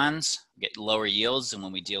 Some of the cons, we get lower yields than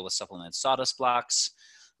when we deal with supplemented sawdust blocks.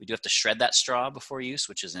 We do have to shred that straw before use,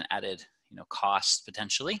 which is an added cost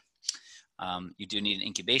potentially. You do need an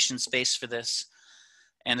incubation space for this.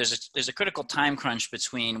 And there's a critical time crunch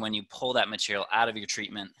between when you pull that material out of your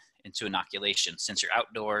treatment into inoculation. Since you're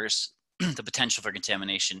outdoors, the potential for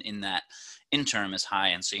contamination in that interim is high,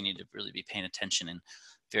 and so you need to really be paying attention and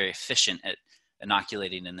very efficient at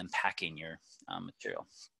inoculating and then packing your material.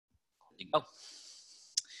 There you go.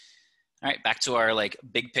 All right, back to our like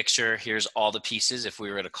big picture. Here's all the pieces if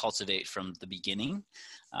we were to cultivate from the beginning.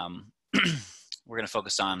 We're going to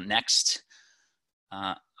focus on next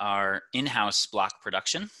our in-house block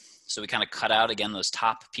production. So we kind of cut out again those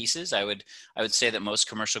top pieces. I would say that most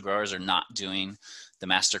commercial growers are not doing the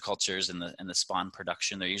master cultures and the spawn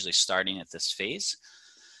production. They're usually starting at this phase.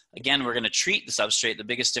 Again, we're going to treat the substrate. The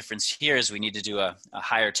biggest difference here is we need to do a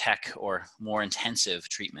higher tech or more intensive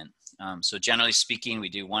treatment. So generally speaking, we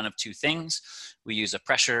do one of two things. We use a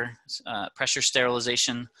pressure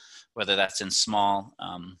sterilization, whether that's in small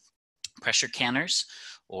pressure canners,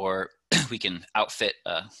 or we can outfit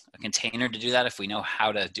a container to do that if we know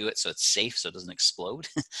how to do it so it's safe, so it doesn't explode.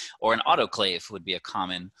 Or an autoclave would be a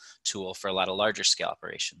common tool for a lot of larger scale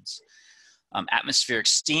operations. Atmospheric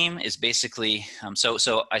steam is basically,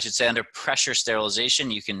 so I should say under pressure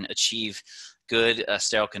sterilization, you can achieve good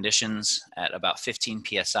sterile conditions at about 15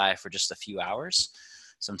 PSI for just a few hours.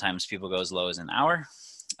 Sometimes people go as low as an hour.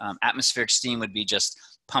 Atmospheric steam would be just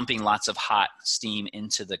pumping lots of hot steam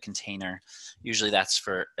into the container. Usually that's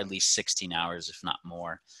for at least 16 hours, if not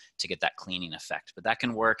more, to get that cleaning effect. But that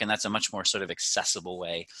can work, and that's a much more sort of accessible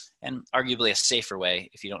way, and arguably a safer way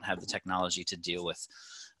if you don't have the technology to deal with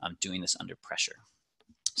doing this under pressure.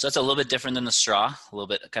 So that's a little bit different than the straw, a little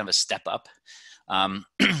bit kind of a step up. And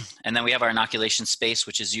then we have our inoculation space,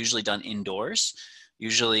 which is usually done indoors,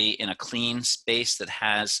 usually in a clean space that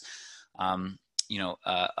has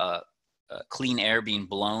clean air being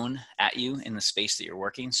blown at you in the space that you're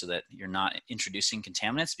working, so that you're not introducing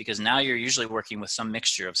contaminants, because now you're usually working with some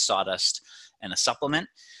mixture of sawdust and a supplement,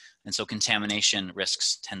 and so contamination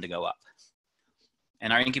risks tend to go up.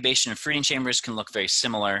 And our incubation and fruiting chambers can look very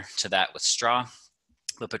similar to that with straw,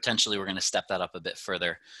 but potentially we're going to step that up a bit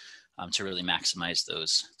further to really maximize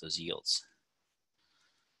those yields.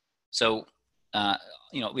 So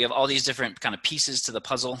we have all these different kind of pieces to the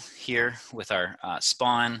puzzle here with our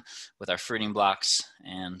spawn, with our fruiting blocks,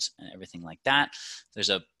 and everything like that. There's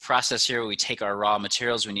a process here where we take our raw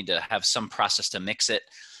materials. We need to have some process to mix it.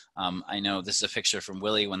 I know this is a picture from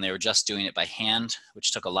Willie when they were just doing it by hand,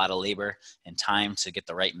 which took a lot of labor and time to get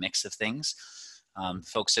the right mix of things.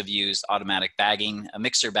 Folks have used automatic bagging,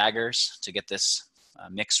 mixer baggers to get this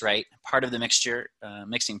mix right. Part of the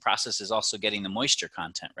mixing process is also getting the moisture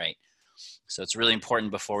content right. So it's really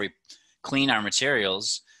important before we clean our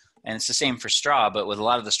materials, and it's the same for straw, but with a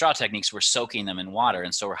lot of the straw techniques, we're soaking them in water,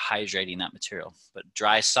 and so we're hydrating that material. But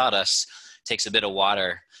dry sawdust takes a bit of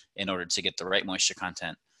water in order to get the right moisture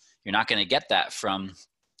content. You're not going to get that from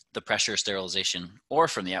the pressure sterilization or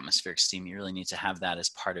from the atmospheric steam, you really need to have that as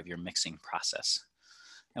part of your mixing process.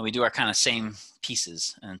 And we do our kind of same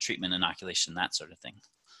pieces and treatment, inoculation, that sort of thing.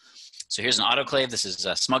 So here's an autoclave. This is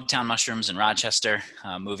Smugtown Mushrooms in Rochester,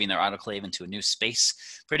 moving their autoclave into a new space.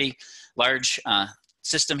 Pretty large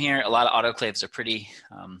system here. A lot of autoclaves are pretty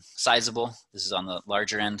sizable. This is on the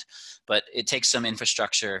larger end, but it takes some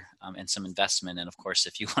infrastructure and some investment. And of course,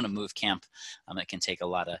 if you want to move camp, it can take a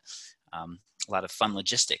lot of fun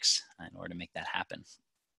logistics in order to make that happen.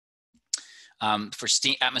 For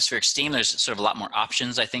atmospheric steam, there's sort of a lot more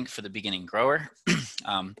options, I think, for the beginning grower.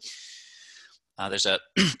 There's a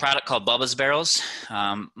product called Bubba's Barrels.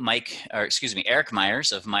 Eric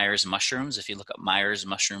Myers of Myers Mushrooms. If you look up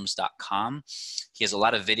myersmushrooms.com, he has a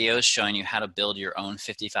lot of videos showing you how to build your own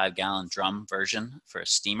 55-gallon drum version for a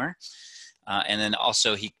steamer. And then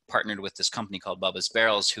also he partnered with this company called Bubba's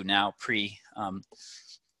Barrels, who now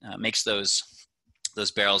makes those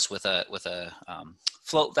barrels with a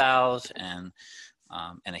float valve and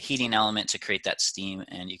a heating element to create that steam,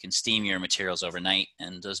 and you can steam your materials overnight.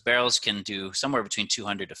 And those barrels can do somewhere between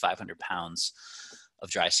 200 to 500 pounds of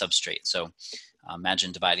dry substrate. So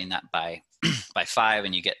imagine dividing that by 5,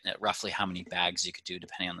 and you get roughly how many bags you could do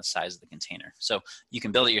depending on the size of the container. So you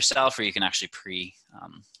can build it yourself, or you can actually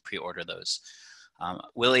pre-order those.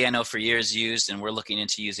 Willie, I know for years used, and we're looking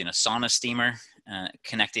into using a sauna steamer,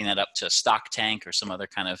 connecting that up to a stock tank or some other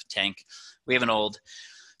kind of tank. We have an old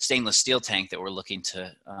stainless steel tank that we're looking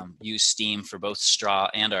to use steam for both straw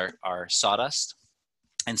and our sawdust.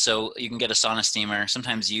 And so you can get a sauna steamer,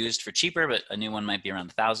 sometimes used for cheaper, but a new one might be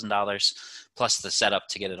around $1,000 plus the setup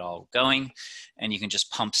to get it all going. And you can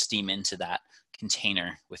just pump steam into that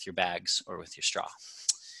container with your bags or with your straw.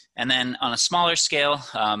 And then on a smaller scale,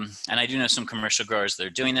 and I do know some commercial growers that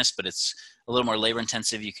are doing this, but it's a little more labor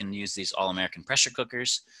intensive. You can use these all-American pressure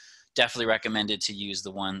cookers. Definitely recommended to use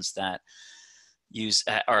the ones that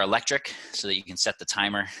are electric, so that you can set the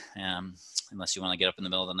timer, unless you want to get up in the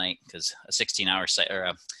middle of the night, because a 16-hour or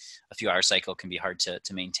a few hour cycle can be hard to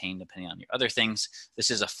maintain depending on your other things.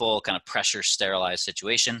 This is a full kind of pressure sterilized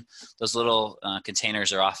situation. Those little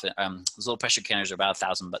containers are often, those little pressure containers are about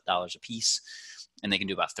 $1,000 a piece, and they can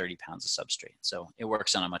do about 30 pounds of substrate. So it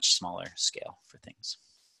works on a much smaller scale for things.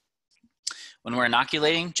 When we're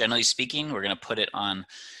inoculating, generally speaking, we're going to put it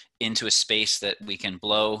into a space that we can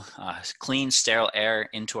blow clean, sterile air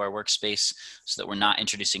into our workspace so that we're not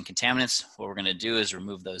introducing contaminants. What we're gonna do is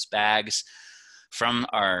remove those bags from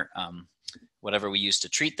our, whatever we use to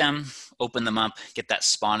treat them, open them up, get that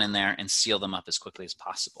spawn in there, and seal them up as quickly as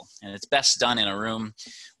possible. And it's best done in a room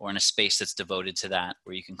or in a space that's devoted to that,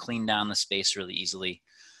 where you can clean down the space really easily,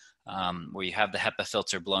 where you have the HEPA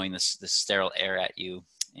filter blowing this sterile air at you,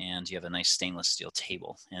 and you have a nice stainless steel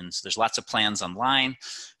table. And so there's lots of plans online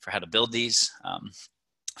for how to build these.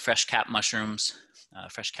 Fresh Cap Mushrooms,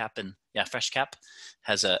 Fresh Cap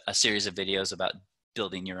has a series of videos about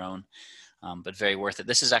building your own, but very worth it.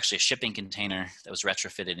 This is actually a shipping container that was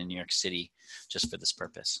retrofitted in New York City just for this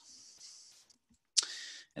purpose.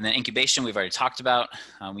 And then incubation, we've already talked about.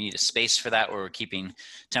 We need a space for that where we're keeping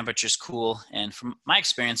temperatures cool. And from my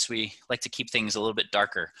experience, we like to keep things a little bit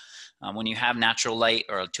darker. When you have natural light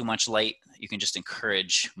or too much light, you can just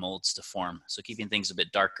encourage molds to form. So keeping things a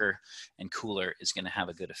bit darker and cooler is going to have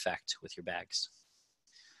a good effect with your bags.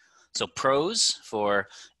 So pros for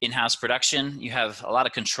in-house production, you have a lot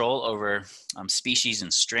of control over species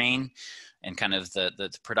and strain and kind of the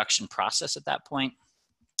production process at that point.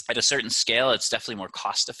 At a certain scale, it's definitely more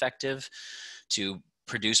cost effective to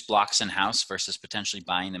produce blocks in-house versus potentially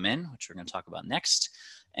buying them in, which we're going to talk about next.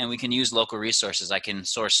 And we can use local resources. I can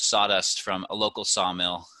source sawdust from a local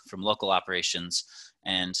sawmill, from local operations.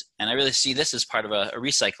 And I really see this as part of a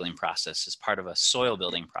recycling process, as part of a soil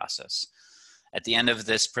building process. At the end of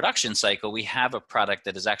this production cycle, we have a product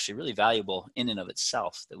that is actually really valuable in and of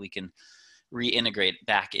itself that we can reintegrate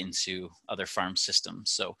back into other farm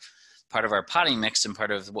systems. So part of our potting mix and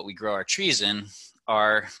part of what we grow our trees in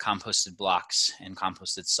are composted blocks and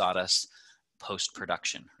composted sawdust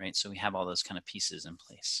post-production, right? So we have all those kind of pieces in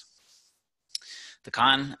place. The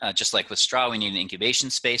con, just like with straw, we need an incubation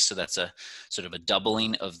space. So that's a sort of a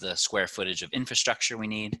doubling of the square footage of infrastructure we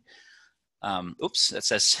need. Oops, that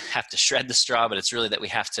says have to shred the straw, but it's really that we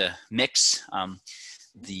have to mix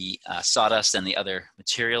the sawdust and the other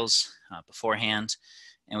materials beforehand.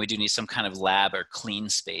 And we do need some kind of lab or clean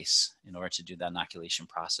space in order to do the inoculation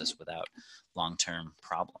process without long-term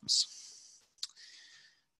problems.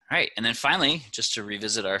 All right, and then finally, just to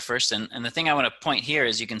revisit our first, and the thing I want to point here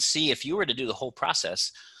is you can see if you were to do the whole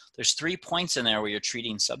process, there's 3 points in there where you're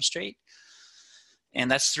treating substrate. And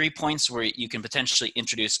that's 3 points where you can potentially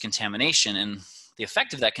introduce contamination. And the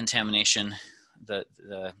effect of that contamination,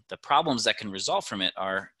 the problems that can result from it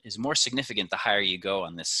is more significant the higher you go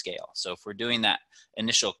on this scale. So if we're doing that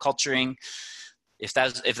initial culturing, if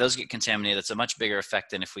those get contaminated, that's a much bigger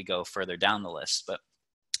effect than if we go further down the list. But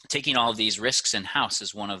taking all of these risks in-house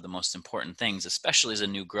is one of the most important things, especially as a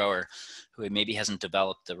new grower who maybe hasn't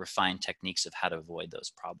developed the refined techniques of how to avoid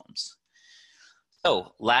those problems.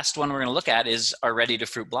 So last one we're going to look at is our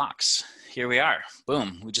ready-to-fruit blocks. Here we are.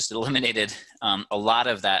 Boom. We just eliminated a lot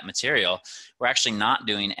of that material. We're actually not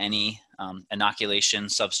doing any inoculation,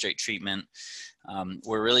 substrate treatment.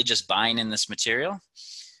 We're really just buying in this material.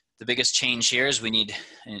 The biggest change here is we need,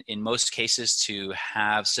 in most cases, to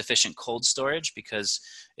have sufficient cold storage because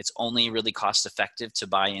it's only really cost effective to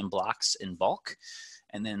buy in blocks in bulk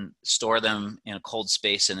and then store them in a cold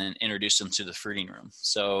space and then introduce them to the fruiting room.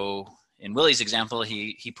 So in Willie's example,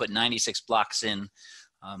 he put 96 blocks in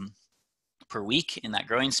per week in that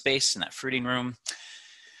growing space, in that fruiting room.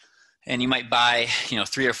 And you might buy,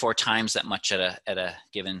 3 or 4 times that much at a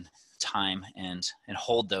given time and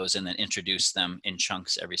hold those and then introduce them in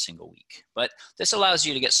chunks every single week. But this allows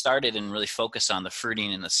you to get started and really focus on the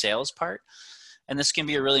fruiting and the sales part. And this can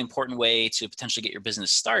be a really important way to potentially get your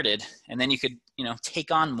business started. And then you could,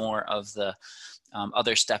 take on more of the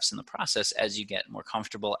other steps in the process as you get more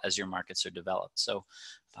comfortable, as your markets are developed. So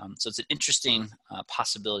it's an interesting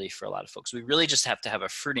possibility for a lot of folks. We really just have to have a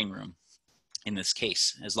fruiting room in this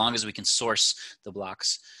case, as long as we can source the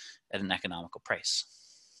blocks at an economical price.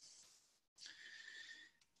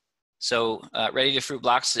 So ready-to-fruit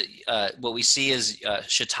blocks, what we see is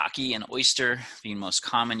shiitake and oyster being most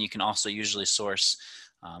common. You can also usually source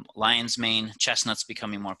lion's mane, chestnuts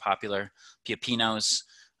becoming more popular, pepinos.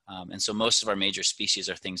 And so most of our major species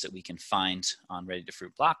are things that we can find on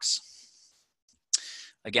ready-to-fruit blocks.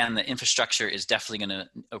 Again, the infrastructure is definitely going to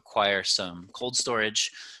require some cold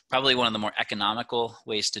storage. Probably one of the more economical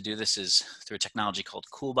ways to do this is through a technology called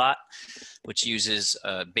CoolBot, which uses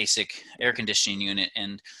a basic air conditioning unit.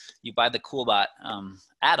 And you buy the CoolBot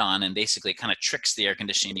add-on, and basically it kind of tricks the air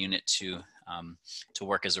conditioning unit to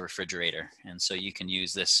work as a refrigerator. And so you can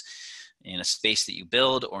use this in a space that you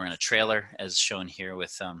build or in a trailer, as shown here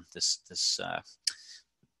with this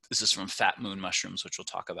is from Fat Moon mushrooms, which we'll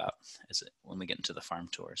talk about when we get into the farm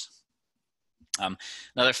tours.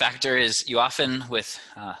 Another factor is you often, with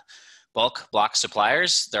bulk block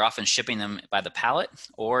suppliers, they're often shipping them by the pallet,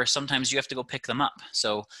 or sometimes you have to go pick them up.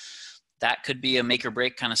 So that could be a make or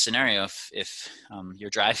break kind of scenario. If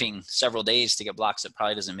you're driving several days to get blocks, it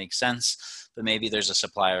probably doesn't make sense, but maybe there's a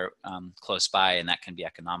supplier close by and that can be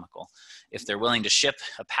economical. If they're willing to ship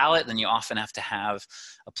a pallet, then you often have to have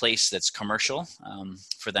a place that's commercial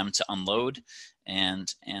for them to unload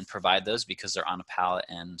and provide those, because they're on a pallet,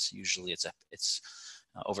 and usually it's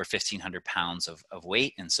over 1,500 pounds of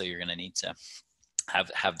weight. And so you're gonna need to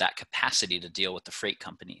have that capacity to deal with the freight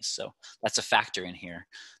companies. So that's a factor in here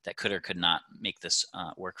that could or could not make this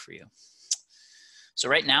work for you. So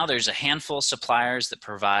right now there's a handful of suppliers that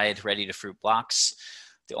provide ready-to-fruit blocks.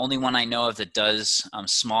 The only one I know of that does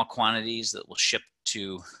small quantities that will ship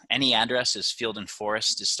to any address is Field and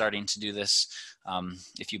Forest is starting to do this.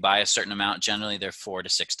 If you buy a certain amount, generally they're $4 to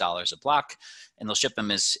 $6 a block, and they'll ship them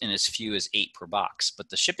in as few as 8 per box. But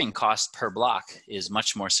the shipping cost per block is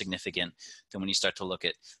much more significant than when you start to look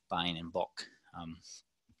at buying in bulk.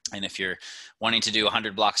 And if you're wanting to do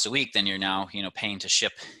 100 blocks a week, then you're now paying to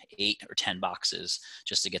ship 8 or 10 boxes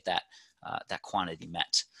just to get that quantity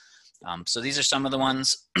met. So these are some of the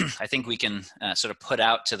ones I think we can sort of put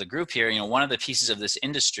out to the group here. One of the pieces of this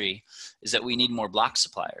industry is that we need more block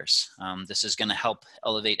suppliers. This is going to help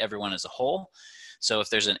elevate everyone as a whole. So if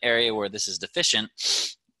there's an area where this is deficient,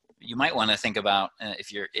 you might want to think about,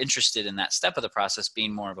 if you're interested in that step of the process,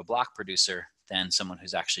 being more of a block producer than someone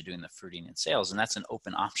who's actually doing the fruiting and sales. And that's an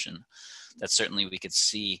open option that certainly we could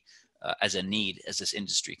see as a need as this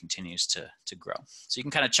industry continues to grow. So you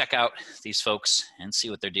can kind of check out these folks and see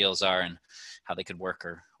what their deals are and how they could work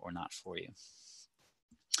or not for you.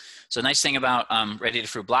 So a nice thing about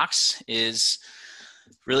ready-to-fruit blocks is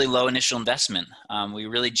really low initial investment. We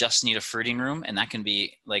really just need a fruiting room, and that can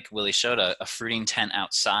be, like Willie showed, a fruiting tent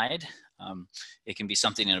outside. It can be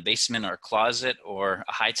something in a basement or a closet or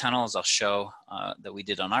a high tunnel, as I'll show that we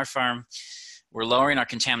did on our farm. We're lowering our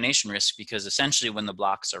contamination risk because essentially when the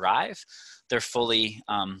blocks arrive, they're fully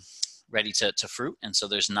ready to fruit. And so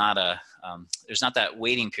there's not that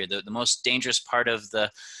waiting period. The most dangerous part of the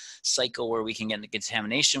cycle where we can get into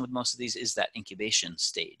contamination with most of these is that incubation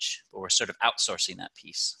stage, but we're sort of outsourcing that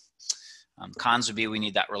piece. Cons would be we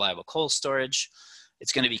need that reliable cold storage.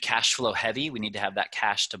 It's going to be cash flow heavy. We need to have that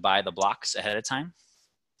cash to buy the blocks ahead of time.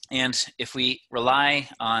 And if we rely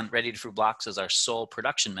on ready-to-fruit blocks as our sole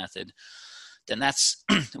production method, then that's,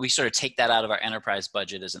 we sort of take that out of our enterprise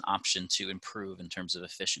budget as an option to improve in terms of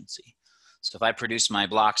efficiency. So if I produce my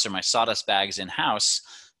blocks or my sawdust bags in-house,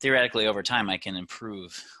 theoretically over time I can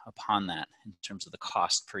improve upon that in terms of the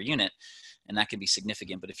cost per unit, and that can be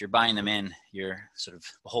significant. But if you're buying them in, you're sort of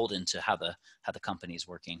beholden to how the company is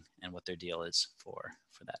working and what their deal is for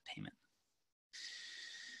that payment.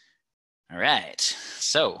 All right,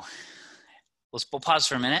 so we'll pause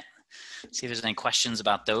for a minute, see if there's any questions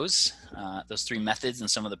about those three methods and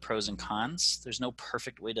some of the pros and cons. There's no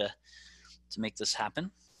perfect way to make this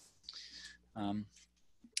happen. And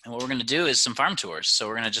what we're going to do is some farm tours. So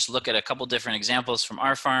we're going to just look at a couple different examples from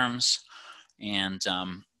our farms and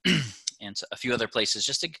and a few other places,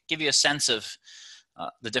 just to give you a sense of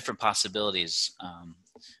the different possibilities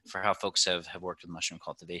for how folks have worked with mushroom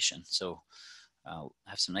cultivation. So I'll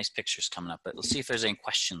have some nice pictures coming up, but let's see if there's any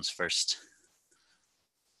questions first.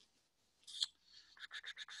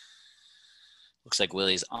 Looks like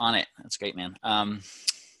Willie's on it. That's great, man.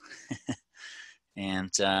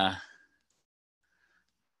 And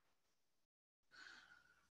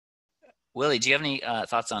Willie, do you have any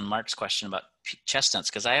thoughts on Mark's question about chestnuts?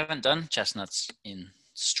 Because I haven't done chestnuts in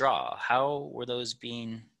straw. How were those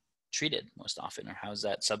being treated most often, or how's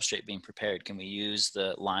that substrate being prepared? Can we use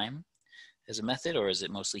the lime as a method, or is it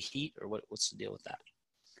mostly heat, or what's the deal with that?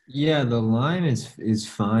 Yeah, the lime is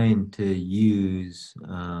fine to use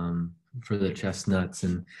for the chestnuts,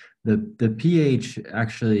 and the pH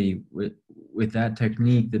actually with that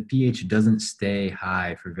technique, the pH doesn't stay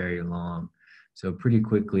high for very long. So pretty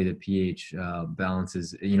quickly the pH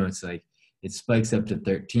balances. You know, it's like it spikes up to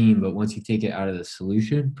 13, but once you take it out of the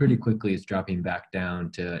solution, pretty quickly it's dropping back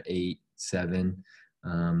down to 8, 7.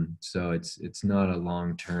 So it's not a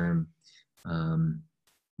long term.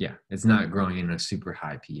 Yeah, it's not growing in a super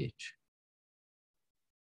high pH.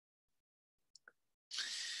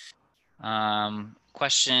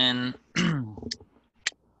 Question.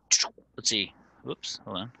 Let's see. Whoops,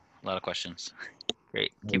 hold on. A lot of questions.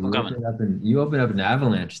 Great, keep them coming. You open up an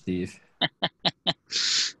avalanche, Steve.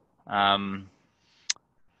 Yeah,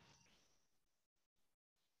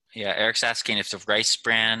 Eric's asking if the rice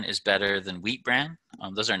bran is better than wheat bran.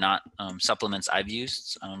 Those are not supplements I've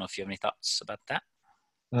used. I don't know if you have any thoughts about that.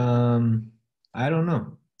 I don't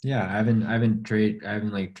know. Yeah, I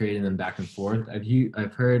haven't like traded them back and forth.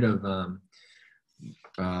 I've heard of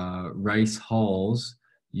rice hulls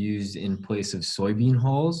used in place of soybean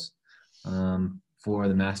hulls for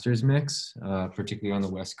the master's mix, particularly on the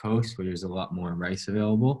West Coast where there's a lot more rice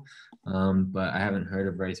available. But I haven't heard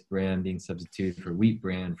of rice bran being substituted for wheat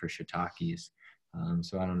bran for shiitakes.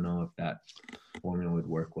 So I don't know if that formula would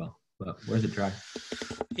work well, but worth a try.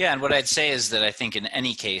 Yeah, and what I'd say is that I think in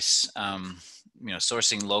any case, you know,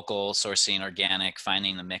 sourcing local, sourcing organic,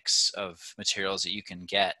 finding the mix of materials that you can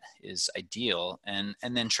get is ideal, and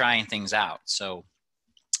then trying things out. So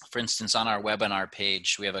for instance, on our webinar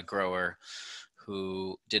page, we have a grower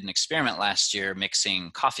who did an experiment last year mixing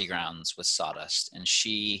coffee grounds with sawdust, and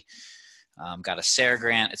she got a SARE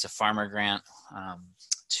grant. It's a farmer grant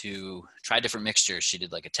to try different mixtures. She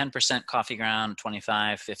did like a 10% coffee ground,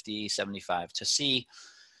 25, 50, 75 to see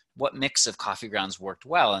what mix of coffee grounds worked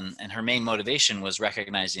well. And her main motivation was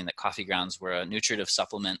recognizing that coffee grounds were a nutritive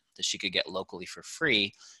supplement that she could get locally for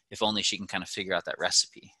free if only she can kind of figure out that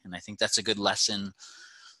recipe. And I think that's a good lesson,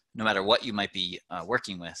 no matter what you might be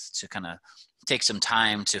working with, to kind of take some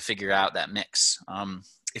time to figure out that mix.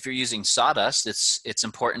 If you're using sawdust, it's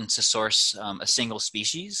important to source a single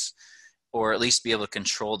species, or at least be able to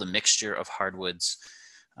control the mixture of hardwoods.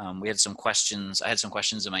 We had some questions. I had some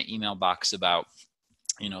questions in my email box about,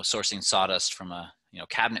 you know, sourcing sawdust from a, you know,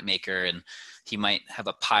 cabinet maker, and he might have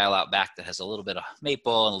a pile out back that has a little bit of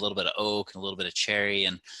maple and a little bit of oak and a little bit of cherry.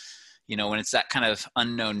 And, you know, when it's that kind of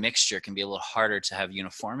unknown mixture, it can be a little harder to have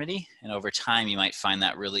uniformity. And over time, you might find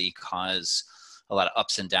that really cause a lot of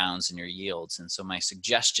ups and downs in your yields. And so my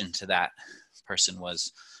suggestion to that person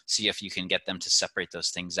was see if you can get them to separate those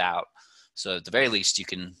things out. So at the very least, you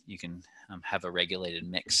can have a regulated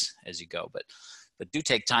mix as you go. But do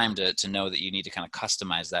take time to know that you need to kind of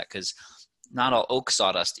customize that, because not all oak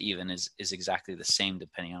sawdust even is exactly the same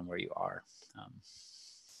depending on where you are. All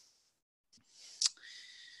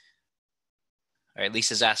right,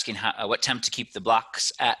 Lisa's asking what temp to keep the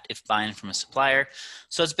blocks at if buying from a supplier.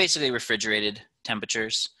 So it's basically refrigerated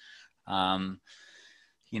temperatures.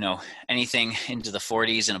 You know, anything into the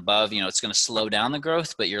 40s and above, you know, it's going to slow down the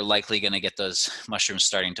growth, but you're likely going to get those mushrooms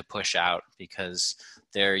starting to push out because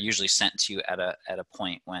they're usually sent to you at a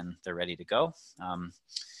point when they're ready to go.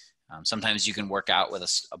 Sometimes you can work out with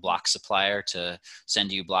a block supplier to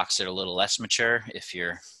send you blocks that are a little less mature if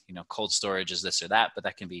your cold storage is this or that, but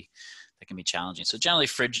that can be challenging. So generally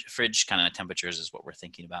fridge kind of temperatures is what we're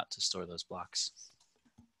thinking about to store those blocks.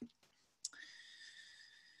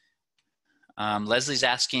 Leslie's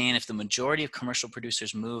asking if the majority of commercial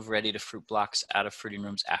producers move ready to fruit blocks out of fruiting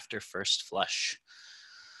rooms after first flush.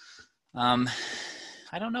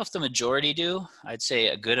 I don't know if the majority do. I'd say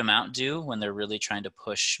a good amount do when they're really trying to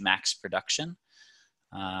push max production.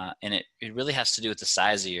 And it really has to do with the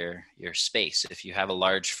size of your space. If you have a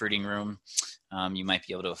large fruiting room, you might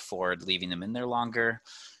be able to afford leaving them in there longer.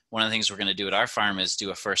 One of the things we're going to do at our farm is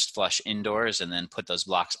do a first flush indoors and then put those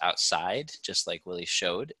blocks outside, just like Willie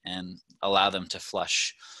showed, and allow them to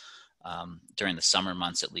flush during the summer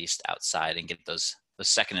months, at least outside, and get those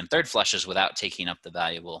second and third flushes without taking up the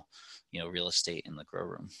valuable, real estate in the grow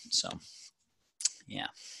room. So, yeah.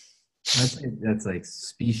 I think that's like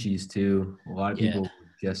species too. A lot of people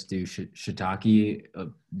just do shiitake.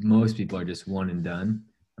 Most people are just one and done,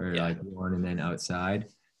 or like one and then outside.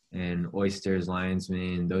 And oysters, lion's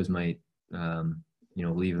mane, those might,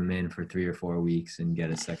 leave them in for 3 or 4 weeks and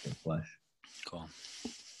get a second flush. Cool.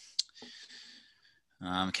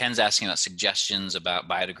 Ken's asking about suggestions about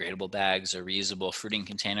biodegradable bags or reusable fruiting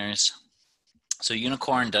containers. So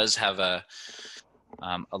Unicorn does have a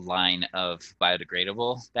line of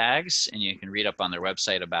biodegradable bags, and you can read up on their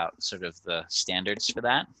website about sort of the standards for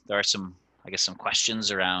that. There are some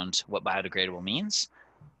questions around what biodegradable means.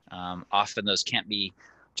 Often those can't be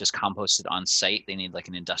just composted on site. They need like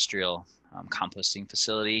an industrial composting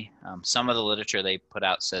facility. Some of the literature they put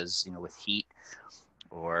out says, with heat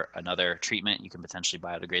or another treatment, you can potentially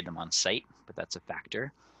biodegrade them on site, but that's a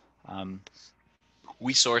factor.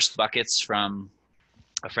 We sourced buckets from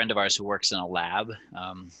a friend of ours who works in a lab,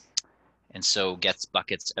 and so gets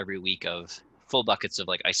buckets every week of full buckets of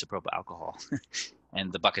like isopropyl alcohol,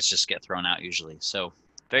 and the buckets just get thrown out usually. So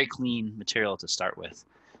very clean material to start with.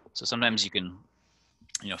 So sometimes you can,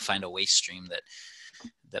 find a waste stream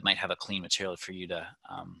that might have a clean material for you to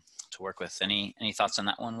work with. Any thoughts on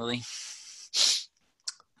that one, Willie?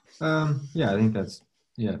 Yeah, I think that's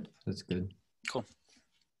good. Cool.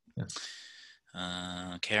 Yeah.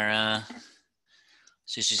 Kara.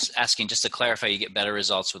 So she's asking, just to clarify, you get better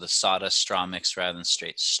results with a sawdust straw mix rather than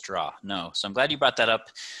straight straw. No. So I'm glad you brought that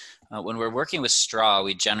up. When we're working with straw,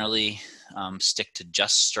 we generally stick to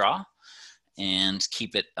just straw and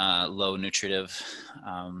keep it low nutritive,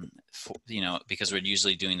 because we're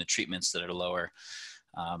usually doing the treatments that are lower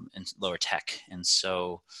and lower tech. And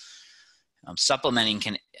so supplementing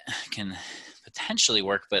can potentially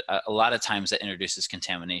work, but a lot of times that introduces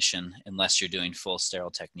contamination unless you're doing full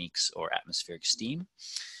sterile techniques or atmospheric steam.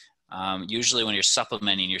 Usually when you're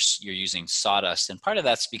supplementing, you're using sawdust, and part of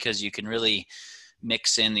that's because you can really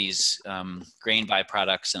mix in these grain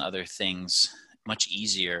byproducts and other things much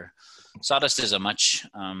easier. Sawdust is a much,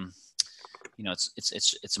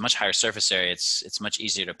 it's a much higher surface area. It's much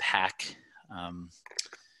easier to pack, and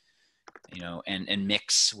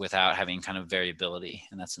mix without having kind of variability,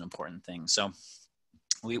 and that's an important thing. So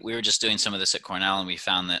we were just doing some of this at Cornell, and we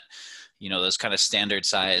found that, those kind of standard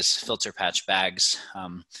size filter patch bags,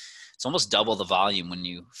 it's almost double the volume when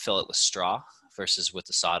you fill it with straw versus with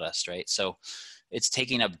the sawdust, right? So it's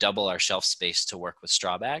taking up double our shelf space to work with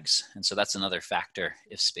straw bags. And so that's another factor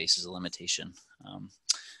if space is a limitation.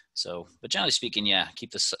 But generally speaking,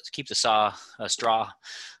 keep the straw,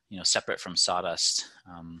 separate from sawdust,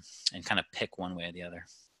 and kind of pick one way or the other.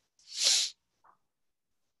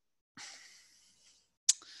 A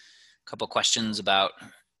couple questions about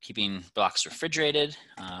keeping blocks refrigerated.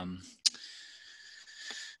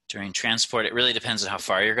 During transport, it really depends on how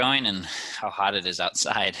far you're going and how hot it is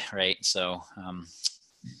outside, right? So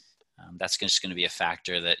that's just going to be a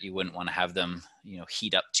factor that you wouldn't want to have them,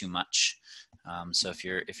 heat up too much. So if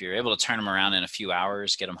you're able to turn them around in a few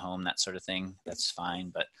hours, get them home, that sort of thing, that's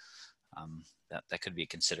fine. But that could be a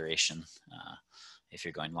consideration if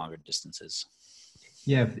you're going longer distances.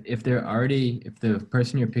 Yeah, if the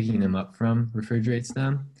person you're picking them up from refrigerates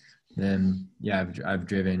them, then I've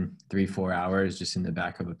driven 3-4 hours just in the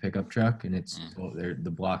back of a pickup truck, and the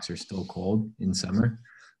blocks are still cold in summer.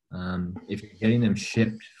 If you're getting them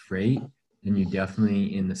shipped freight, then you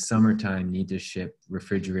definitely in the summertime need to ship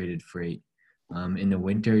refrigerated freight. In the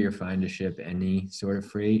winter, you're fine to ship any sort of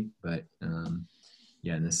freight, but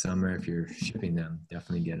in the summer, if you're shipping them,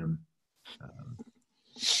 definitely get them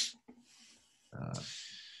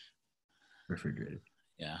refrigerated.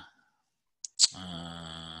 Yeah.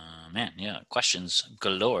 Questions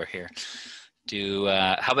galore here.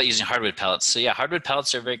 How about using hardwood pellets? So yeah, hardwood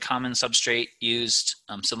pellets are a very common substrate used,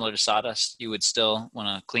 similar to sawdust. You would still want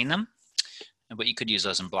to clean them, but you could use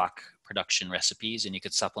those in block production recipes, and you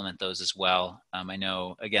could supplement those as well. I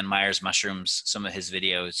know, again, Myers Mushrooms, some of his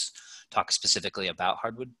videos talk specifically about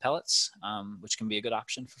hardwood pellets, which can be a good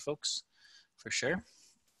option for folks, for sure.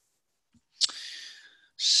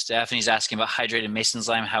 Stephanie's asking about hydrated mason's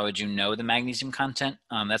lime. How would you know the magnesium content?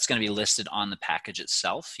 That's going to be listed on the package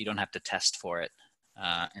itself. You don't have to test for it.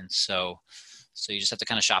 And so you just have to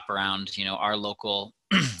kind of shop around, you know, our local,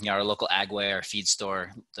 our local Agway, our feed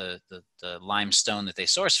store, the limestone that they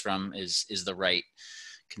source from is the right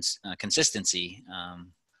consistency.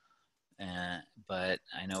 But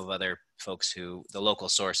I know of other folks who the local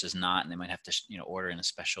source is not, and they might have to, you know, order in a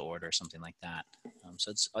special order or something like that.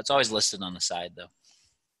 So it's always listed on the side though.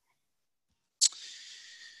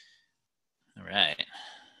 All right.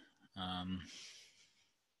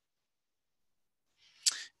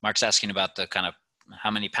 Mark's asking about the kind of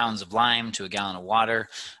how many pounds of lime to a gallon of water.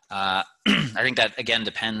 I think that again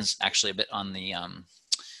depends actually a bit on the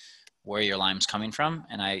where your lime's coming from.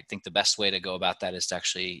 And I think the best way to go about that is to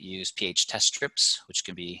actually use pH test strips, which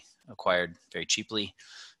can be acquired very cheaply,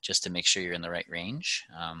 just to make sure you're in the right range.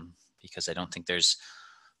 Because I don't think there's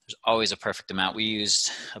always a perfect amount. We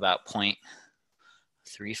used about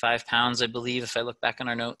 0.35 pounds, I believe, if I look back on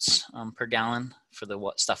our notes, per gallon for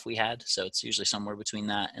the stuff we had. So it's usually somewhere between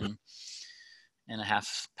that and a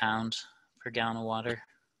half pound per gallon of water.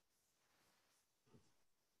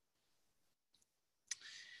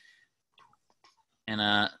 And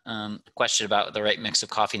a question about the right mix of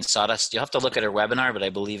coffee and sawdust. You'll have to look at her webinar, but I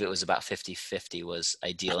believe it was about 50-50 was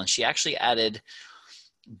ideal. And she actually added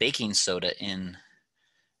baking soda in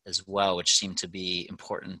as well, which seemed to be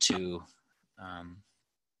important to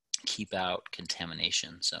keep out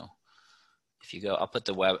contamination. So if you go, I'll put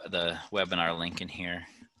the webinar link in here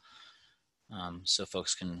so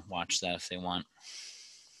folks can watch that if they want.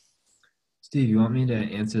 Steve, you want me to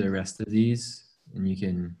answer the rest of these, and you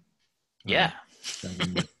can? Yeah.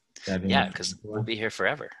 Dive in yeah, because we'll be here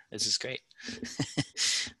forever. This is great.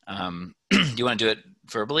 Do you want to do it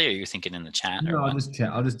verbally, or are you thinking in the chat? No, I'll just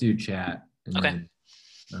chat. I'll just do chat. And okay.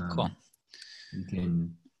 Then, cool. You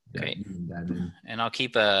can. Great. You can dive in. And I'll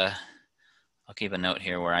keep a note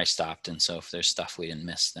here where I stopped, and so if there's stuff we didn't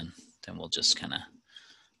miss, then we'll just kind of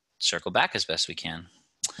circle back as best we can.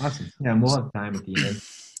 Awesome. Yeah, and we'll have time at the end.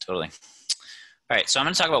 Totally. All right, so I'm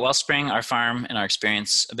going to talk about Wellspring, our farm, and our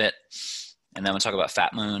experience a bit. And then we'll talk about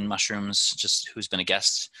Fat Moon mushrooms, just who's been a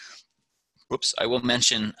guest. Whoops, I will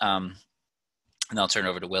mention, and I'll turn it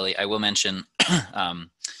over to Willie. I will mention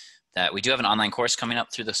that we do have an online course coming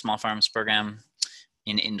up through the Small Farms program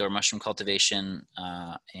in indoor mushroom cultivation.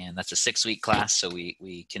 And that's a 6-week class. So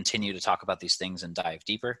we continue to talk about these things and dive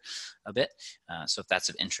deeper a bit. So if that's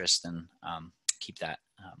of interest, then keep that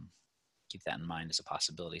in mind as a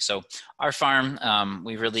possibility. So our farm,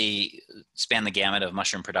 we really span the gamut of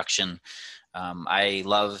mushroom production. I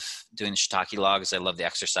love doing the shiitake logs. I love the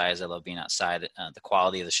exercise. I love being outside. The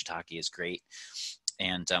quality of the shiitake is great.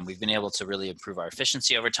 And we've been able to really improve our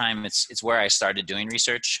efficiency over time. It's where I started doing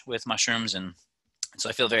research with mushrooms. And so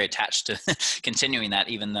I feel very attached to continuing that,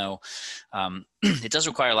 even though it does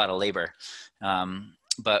require a lot of labor.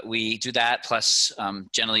 But we do that, plus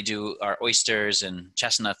generally do our oysters and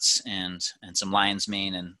chestnuts and some lion's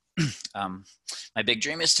mane. And my big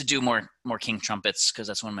dream is to do more king trumpets, because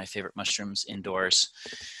that's one of my favorite mushrooms indoors.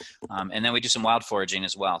 And then we do some wild foraging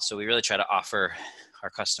as well. So we really try to offer our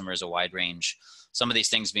customers a wide range. Some of these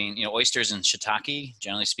things being, you know, oysters and shiitake,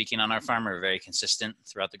 generally speaking, on our farm are very consistent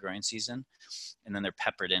throughout the growing season. And then they're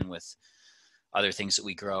peppered in with other things that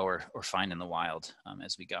we grow or find in the wild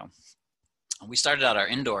as we go. We started out our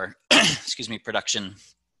indoor, production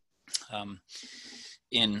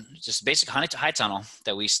in just basic high tunnel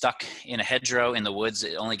that we stuck in a hedgerow in the woods.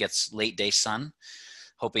 It only gets late day sun,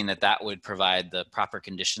 hoping that would provide the proper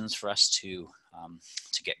conditions for us to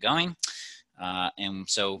get going. And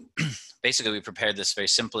so basically we prepared this very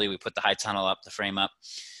simply. We put the high tunnel up, the frame up,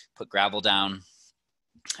 put gravel down,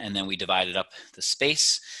 and then we divided up the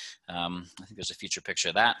space. I think there's a future picture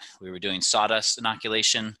of that. We were doing sawdust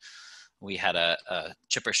inoculation. We had a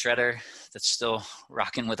chipper shredder that's still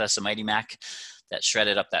rocking with us, a Mighty Mac, that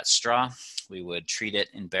shredded up that straw. We would treat it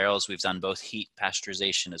in barrels. We've done both heat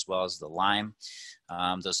pasteurization as well as the lime.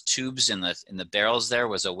 Those tubes in the barrels there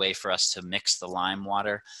was a way for us to mix the lime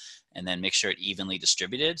water and then make sure it evenly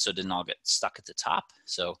distributed so it didn't all get stuck at the top.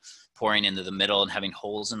 So pouring into the middle and having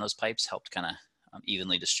holes in those pipes helped kind of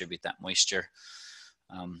evenly distribute that moisture.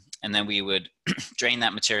 And then we would drain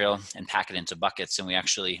that material and pack it into buckets, and we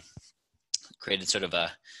actually created sort of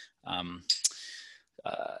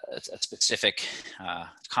a specific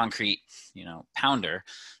concrete, pounder.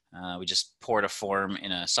 We just poured a form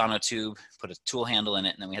in a sonotube, put a tool handle in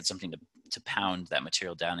it, and then we had something to pound that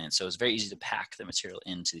material down in. So it was very easy to pack the material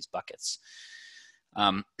into these buckets.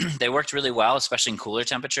 They worked really well, especially in cooler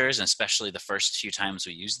temperatures, and especially the first few times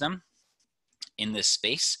we used them in this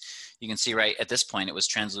space. You can see right at this point, it was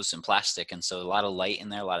translucent plastic. And so a lot of light in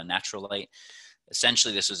there, a lot of natural light.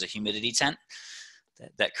 Essentially, this was a humidity tent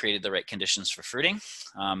that created the right conditions for fruiting.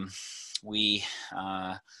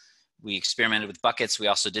 We experimented with buckets. We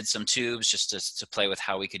also did some tubes just to play with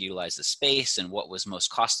how we could utilize the space and what was most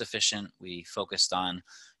cost efficient. We focused on,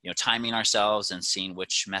 timing ourselves and seeing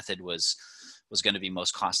which method was going to be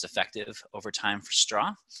most cost effective over time for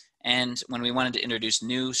straw. And when we wanted to introduce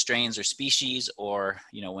new strains or species, or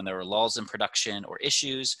when there were lulls in production or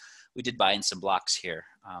issues, we did buy in some blocks here,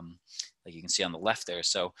 like you can see on the left there.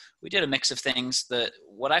 So we did a mix of things.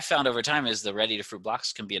 What I found over time is the ready to fruit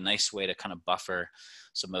blocks can be a nice way to kind of buffer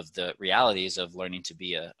some of the realities of learning to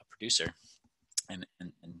be a producer and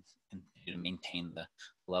to maintain the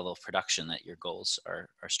level of production that your goals are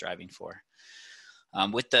striving for.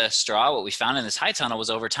 With the straw, what we found in this high tunnel was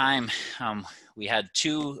over time, we had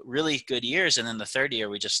 2 really good years. And then the 3rd year,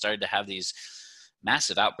 we just started to have these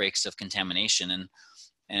massive outbreaks of contamination.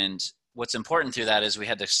 And what's important through that is we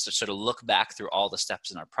had to sort of look back through all the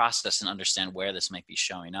steps in our process and understand where this might be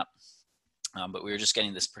showing up. But we were just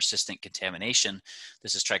getting this persistent contamination.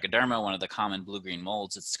 This is trichoderma, one of the common blue-green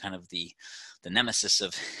molds. It's kind of the nemesis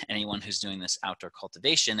of anyone who's doing this outdoor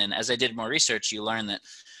cultivation. And as I did more research, you learn that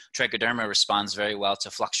trichoderma responds very well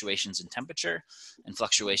to fluctuations in temperature and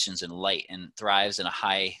fluctuations in light, and thrives in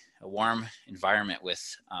a warm environment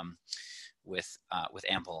with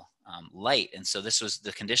ample light. And so this was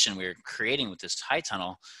the condition we were creating with this high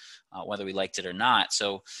tunnel, whether we liked it or not.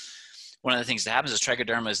 So one of the things that happens is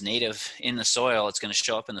trichoderma is native in the soil. It's going to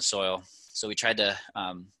show up in the soil. So we tried to,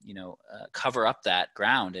 cover up that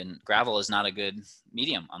ground, and gravel is not a good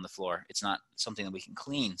medium on the floor. It's not something that we can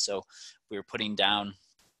clean. So we were putting down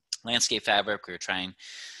landscape fabric. We were trying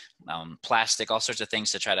plastic, all sorts of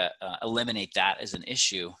things to try to eliminate that as an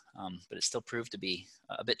issue. But it still proved to be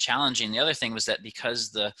a bit challenging. The other thing was that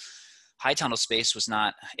because the high tunnel space was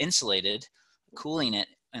not insulated, cooling it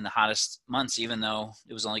in the hottest months, even though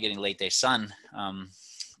it was only getting late day sun,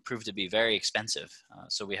 proved to be very expensive.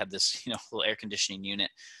 So we had this, little air conditioning unit.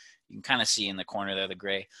 You can kind of see in the corner there, the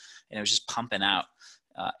gray, and it was just pumping out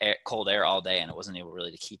cold air all day, and it wasn't able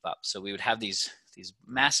really to keep up. So we would have these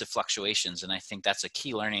massive fluctuations. And I think that's a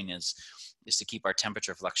key learning is to keep our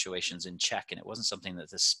temperature fluctuations in check. And it wasn't something that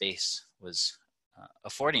this space was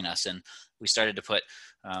affording us. And we started to put,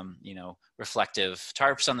 reflective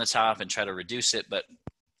tarps on the top and try to reduce it, but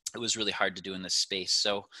it was really hard to do in this space.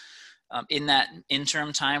 So in that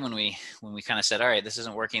interim time, when we kind of said, all right, this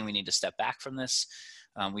isn't working, we need to step back from this.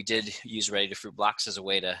 We did use ready to fruit blocks as a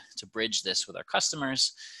way to bridge this with our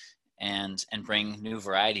customers and bring new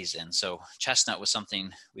varieties in. So chestnut was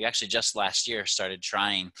something we actually just last year started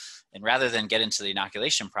trying. And rather than get into the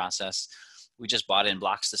inoculation process, we just bought in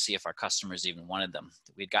blocks to see if our customers even wanted them.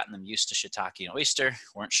 We'd gotten them used to shiitake and oyster,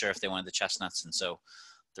 weren't sure if they wanted the chestnuts. And so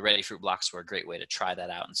the ready fruit blocks were a great way to try that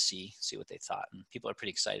out and see what they thought. And people are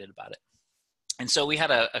pretty excited about it. And so we had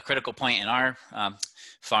a critical point in our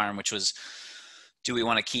farm, which was, do we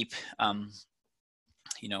want to keep,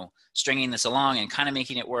 stringing this along and kind of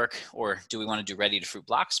making it work, or do we want to do ready to fruit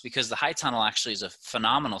blocks? Because the high tunnel actually is a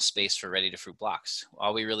phenomenal space for ready to fruit blocks.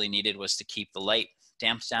 All we really needed was to keep the light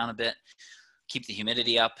damped down a bit, keep the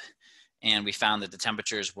humidity up, and we found that the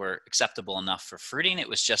temperatures were acceptable enough for fruiting. It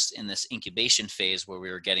was just in this incubation phase where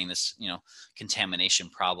we were getting this, contamination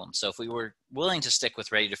problem. So if we were willing to stick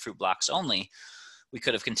with ready to fruit blocks only, we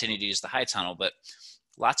could have continued to use the high tunnel, but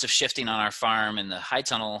lots of shifting on our farm, and the high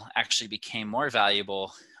tunnel actually became more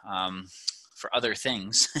valuable for other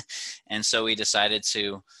things. And so we decided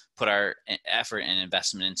to put our effort and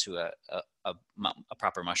investment into a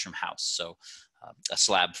proper mushroom house. So a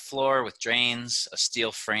slab floor with drains, a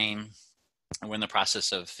steel frame. And we're in the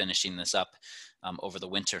process of finishing this up over the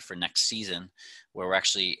winter for next season, where we're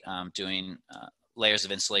actually doing layers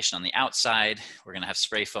of insulation on the outside. We're going to have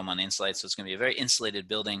spray foam on the inside. So it's going to be a very insulated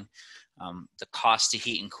building. The cost to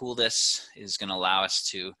heat and cool this is going to allow us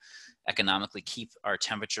to economically keep our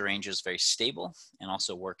temperature ranges very stable and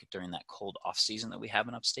also work during that cold off season that we have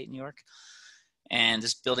in upstate New York. And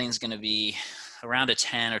this building is going to be around a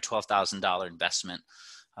 $10,000 or $12,000 investment,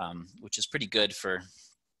 which is pretty good for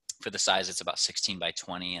the size. It's about 16 by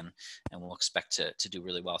 20, and we'll expect to do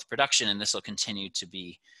really well with production. And this will continue to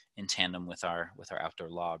be in tandem with our outdoor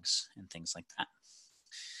logs and things like that.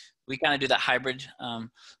 We kind of do that hybrid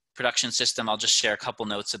production system, I'll just share a couple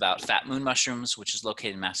notes about Fat Moon Mushrooms, which is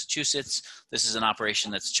located in Massachusetts. This is an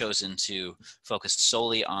operation that's chosen to focus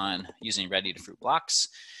solely on using ready-to-fruit blocks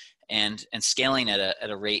and scaling at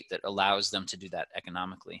a rate that allows them to do that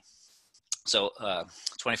economically. So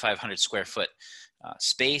 2,500 square foot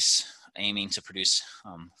space, aiming to produce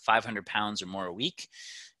 500 pounds or more a week,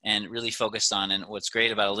 and really focused on, and what's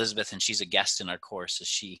great about Elizabeth, and she's a guest in our course, is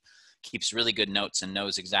she keeps really good notes and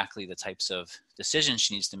knows exactly the types of decisions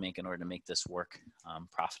she needs to make in order to make this work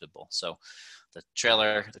profitable. So the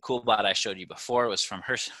trailer, the cool bot I showed you before, was from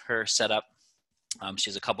her setup. She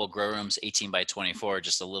has a couple grow rooms, 18 by 24,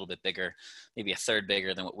 just a little bit bigger, maybe a third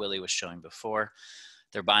bigger than what Willie was showing before.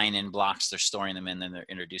 They're buying in blocks, they're storing them in, then they're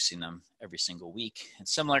introducing them every single week. And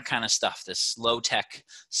similar kind of stuff, this low-tech,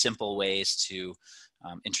 simple ways to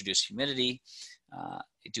introduce humidity,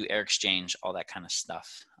 do air exchange, all that kind of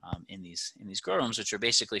stuff in these grow rooms, which are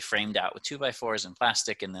basically framed out with 2x4s and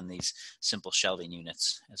plastic, and then these simple shelving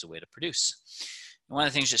units as a way to produce. And one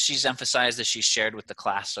of the things that she's emphasized, that she's shared with the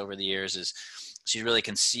class over the years, is she really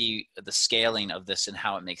can see the scaling of this and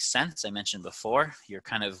how it makes sense. I mentioned before, you're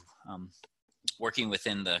kind of working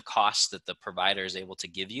within the cost that the provider is able to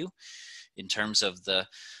give you in terms of the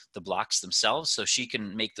blocks themselves. So she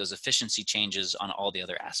can make those efficiency changes on all the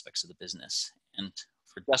other aspects of the business. And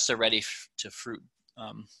for just a ready to fruit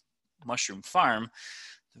mushroom farm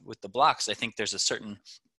with the blocks, I think there's a certain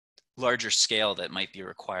larger scale that might be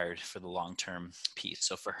required for the long-term piece.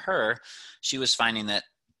 So for her, she was finding that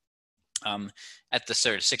at the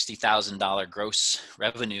sort of $60,000 gross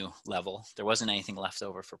revenue level, there wasn't anything left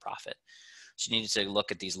over for profit. She needed to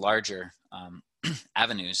look at these larger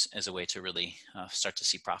avenues as a way to really start to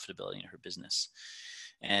see profitability in her business.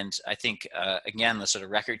 And I think, again, the sort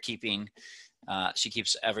of record keeping, she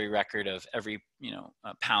keeps every record of every,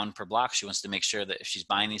 pound per block. She wants to make sure that if she's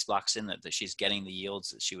buying these blocks in, that she's getting the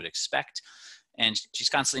yields that she would expect. And she's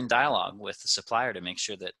constantly in dialogue with the supplier to make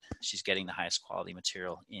sure that she's getting the highest quality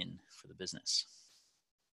material in for the business.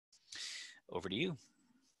 Over to you,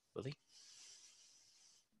 Willie.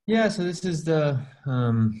 Yeah, so this is the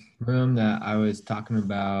room that I was talking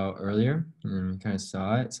about earlier, and we kind of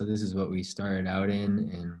saw it. So this is what we started out in,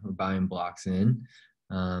 and we're buying blocks in.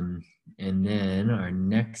 And then our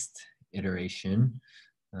next iteration,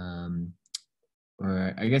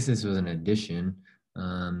 or I guess this was an addition,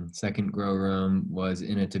 second grow room was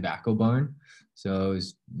in a tobacco barn. So it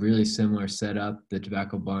was really similar setup. The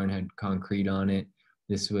tobacco barn had concrete on it.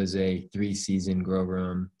 This was a 3-season grow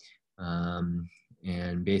room.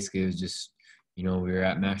 And basically it was just, we were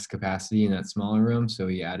at max capacity in that smaller room, so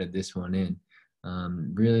we added this one in.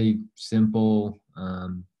 Really simple,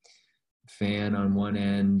 fan on one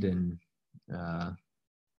end, and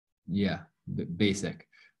basic.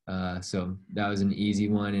 So that was an easy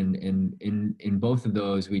one, and in both of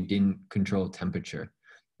those we didn't control temperature.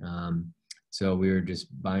 So we were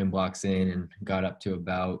just buying blocks in and got up to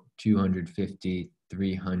about 250,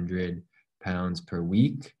 300 pounds per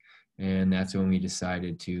week. And that's when we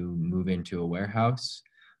decided to move into a warehouse.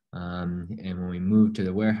 And when we moved to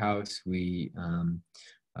the warehouse, we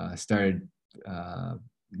started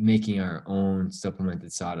making our own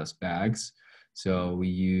supplemented sawdust bags. So we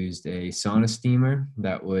used a sauna steamer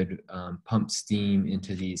that would pump steam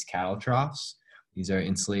into these cattle troughs. These are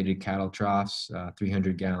insulated cattle troughs,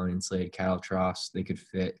 300-gallon insulated cattle troughs. They could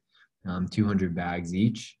fit 200 bags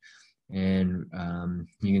each. And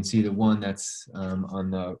you can see the one that's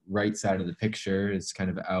on the right side of the picture is kind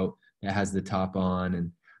of out. It has the top on,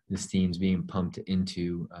 and the steam's being pumped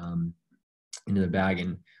into the bag.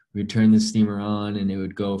 And we'd turn the steamer on, and it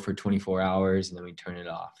would go for 24 hours, and then we'd turn it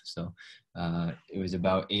off. So it was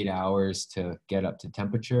about 8 hours to get up to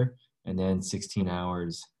temperature, and then 16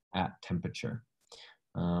 hours at temperature.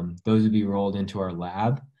 Those would be rolled into our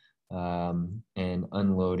lab and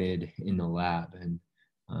unloaded in the lab. And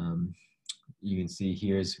you can see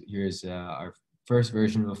here's our first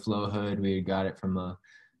version of a flow hood. We got it from a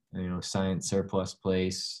science surplus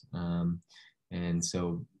place, and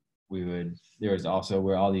so there was also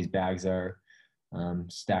where all these bags are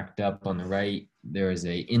stacked up on the right. There is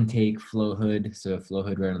a intake flow hood, so a flow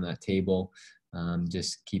hood right on that table,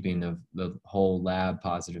 just keeping the whole lab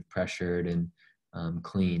positive pressured and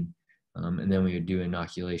clean. And then we would do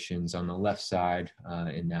inoculations on the left side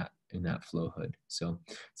in that flow hood. So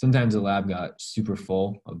sometimes the lab got super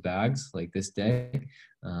full of bags like this day,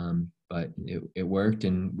 but it worked,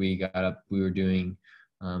 and we got up. We were doing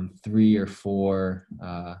 3 or 4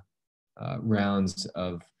 rounds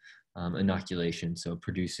of inoculation, so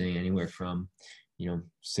producing anywhere from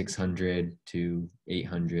 600 to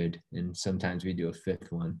 800, and sometimes we do a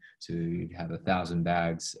fifth one. So we'd have 1,000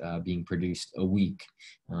 bags being produced a week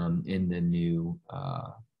in the new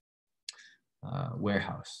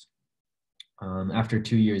warehouse. After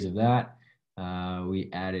 2 years of that,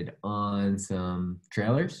 we added on some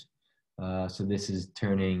trailers. So this is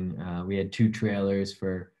turning, we had 2 trailers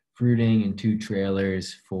for fruiting and 2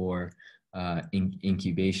 trailers for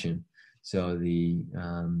incubation. So this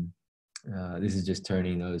is just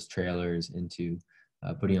turning those trailers into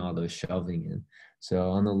putting all those shelving in.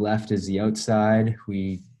 So on the left is the outside.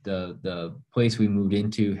 The place we moved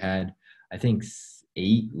into had, I think,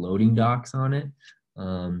 8 loading docks on it.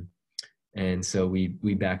 And so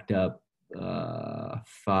we backed up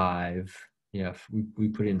 5. Yeah, we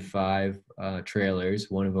put in 5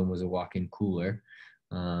 trailers. One of them was a walk-in cooler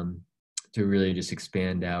to really just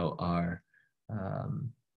expand out our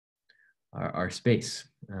space.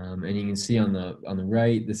 And you can see on the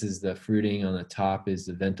right, this is the fruiting. On the top is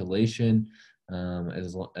the ventilation,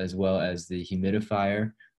 as well as the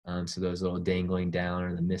humidifier. So those little dangling down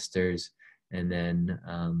are the misters. And then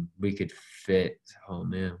we could fit,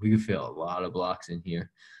 we could fit a lot of blocks in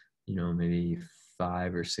here, maybe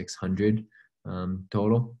 500 or 600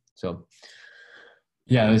 total. So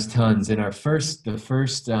yeah, it was tons. In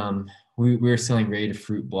we were selling ready to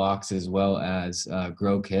fruit blocks as well as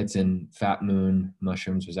grow kits, and Fat Moon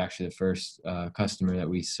Mushrooms was actually the first customer that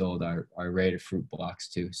we sold our ready to fruit blocks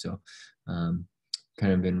to. So kind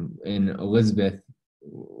of in Elizabeth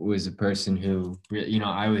was a person who,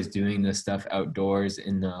 I was doing this stuff outdoors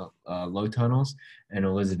in the low tunnels, and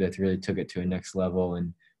Elizabeth really took it to a next level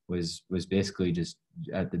and was basically just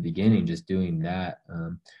at the beginning just doing that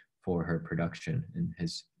for her production, and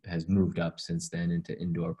has moved up since then into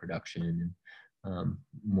indoor production and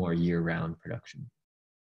more year-round production.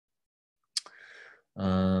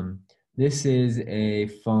 This is a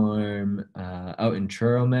farm out in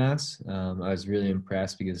Truro, Mass. I was really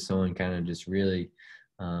impressed because someone kind of just really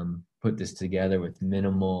put this together with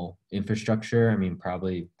minimal infrastructure. I mean,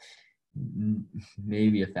 probably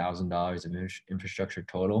maybe $1,000 of infrastructure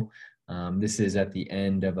total. This is at the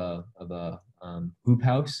end of a hoop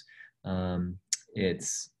house.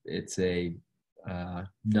 It's a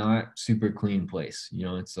not super clean place.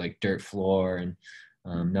 It's like dirt floor and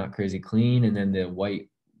not crazy clean. And then the white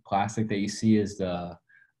plastic that you see is the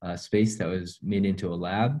space that was made into a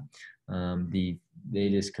lab. They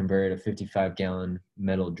just converted a 55-gallon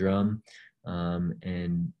metal drum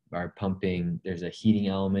and are pumping. There's a heating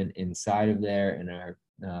element inside of there, and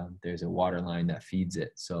there's a water line that feeds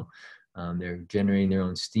it. So they're generating their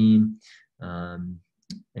own steam.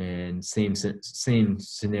 And same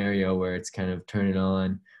scenario where it's kind of turn it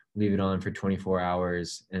on, leave it on for 24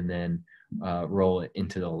 hours, and then roll it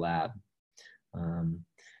into the lab.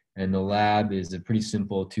 And the lab is a pretty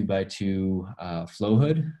simple 2x2 flow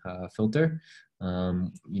hood filter.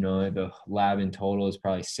 The lab in total is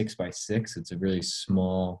probably 6x6. It's a really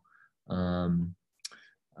small,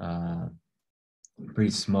 pretty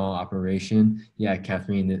small operation. Yeah,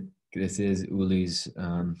 Catherine, this is Uli's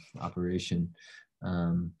operation.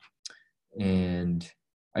 And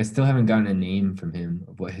I still haven't gotten a name from him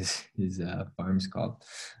of what his farm's called.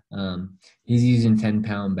 He's using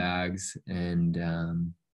 10-pound bags, and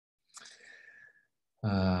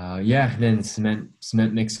then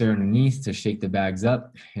cement mixer underneath to shake the bags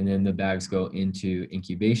up, and then the bags go into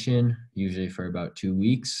incubation, usually for about 2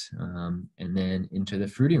 weeks, and then into the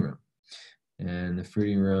fruiting room. And the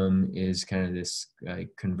fruiting room is kind of this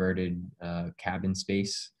converted cabin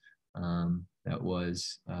space that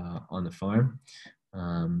was on the farm.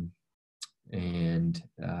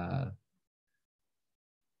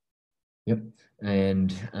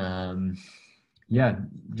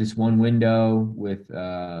 Just one window with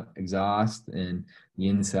exhaust, and the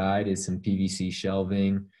inside is some PVC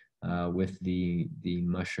shelving with the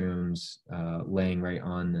mushrooms laying right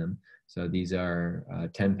on them. So these are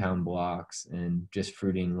 10-pound blocks and just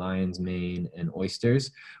fruiting lion's mane and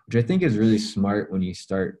oysters, which I think is really smart when you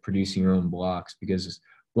start producing your own blocks, because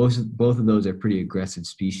both of those are pretty aggressive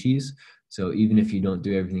species. So even if you don't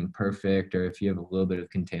do everything perfect, or if you have a little bit of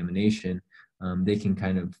contamination, they can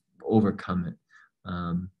kind of overcome it.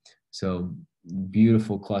 So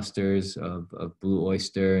beautiful clusters of blue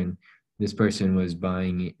oyster, and this person was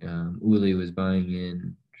buying, Uli was buying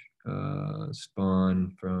in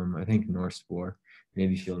spawn from, I think, North Spore,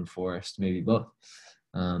 maybe Field and Forest, maybe both.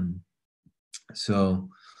 So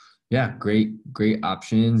yeah, great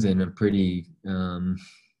options, and a pretty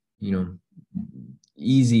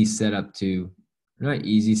easy setup to, not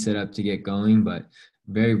easy setup to get going, but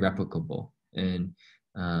very replicable. And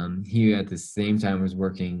He at the same time was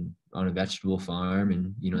working on a vegetable farm,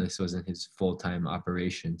 and this wasn't his full-time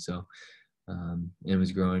operation. So it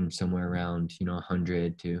was growing somewhere around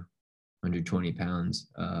 100 to 120 pounds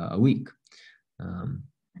a week. Um,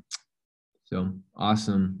 so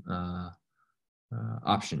awesome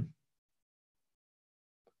option.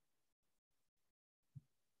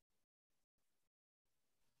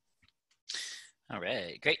 All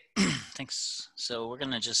right, great. Thanks. So we're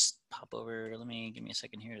gonna just pop over. Give me a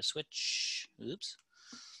second here to switch. Oops.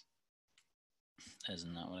 That is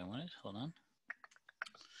not what I wanted. Hold on.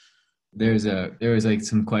 There was like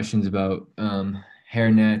some questions about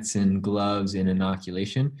hair nets and gloves and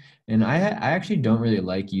inoculation, and I actually don't really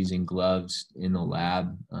like using gloves in the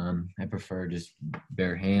lab. I prefer just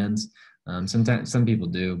bare hands. Sometimes some people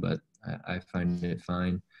do, but I find it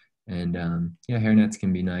fine. And yeah, hair nets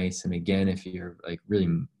can be nice. And again, if you're like really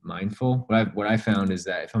mindful, what I found is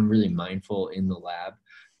that if I'm really mindful in the lab,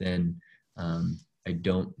 then I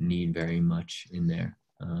don't need very much in there.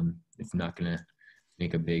 It's not gonna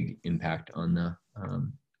make a big impact on the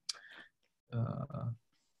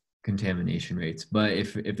contamination rates. But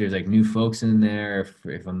if there's like new folks in there,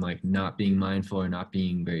 if I'm like not being mindful or not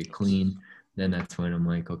being very clean, then that's when I'm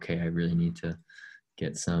like, okay, I really need to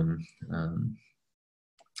get some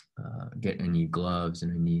I need gloves,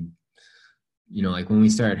 and I need, like when we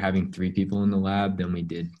started having 3 people in the lab, then we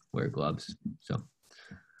did wear gloves. So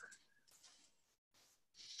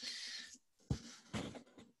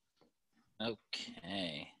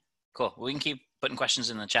okay, cool. We can keep putting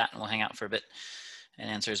questions in the chat, and we'll hang out for a bit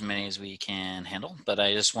and answer as many as we can handle. But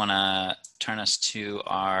I just want to turn us to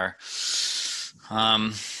our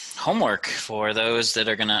homework for those that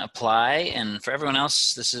are going to apply. And for everyone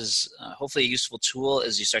else, this is hopefully a useful tool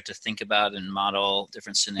as you start to think about and model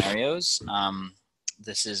different scenarios.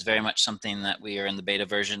 This is very much something that we are in the beta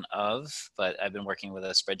version of, but I've been working with a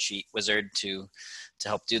spreadsheet wizard to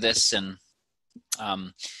help do this. And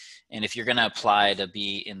if you're going to apply to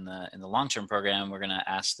be in the long-term program, we're going to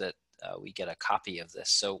ask that we get a copy of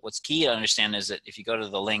this. So what's key to understand is that if you go to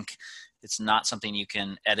the link, it's not something you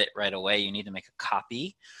can edit right away. You need to make a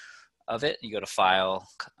copy of it. You go to File,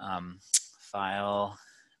 File,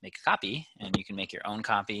 make a copy, and you can make your own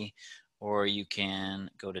copy, or you can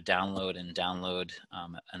go to Download and download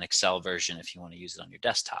an Excel version if you want to use it on your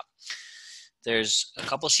desktop. There's a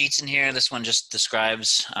couple sheets in here. This one just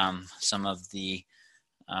describes some of the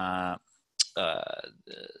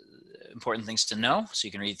important things to know, so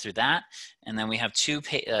you can read through that. And then we have 2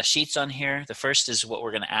 sheets on here. The first is what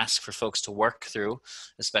we're going to ask for folks to work through,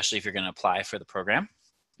 especially if you're going to apply for the program.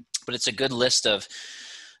 But it's a good list of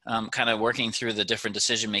kind of working through the different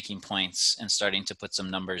decision-making points and starting to put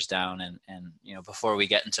some numbers down. And before we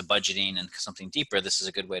get into budgeting and something deeper, this is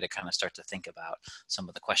a good way to kind of start to think about some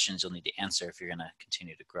of the questions you'll need to answer if you're going to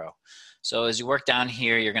continue to grow. So as you work down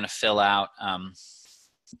here, you're going to fill out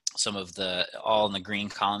some of all in the green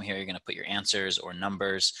column here. You're going to put your answers or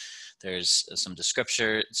numbers. There's some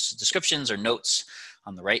descriptions or notes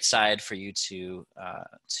on the right side for you to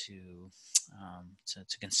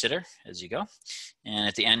consider as you go. And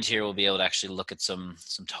at the end here, we'll be able to actually look at some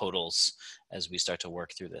totals as we start to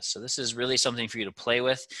work through this. So this is really something for you to play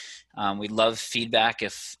with. We'd love feedback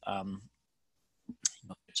if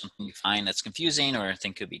something you find that's confusing or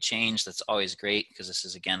think could be changed. That's always great, because this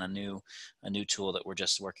is, again, a new tool that we're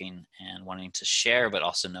just working and wanting to share, but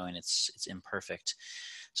also knowing it's imperfect.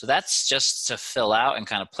 So that's just to fill out and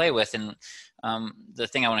kind of play with. And the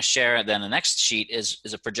thing I want to share then the next sheet is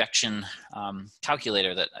a projection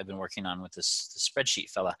calculator that I've been working on with this spreadsheet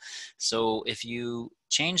fella. So if you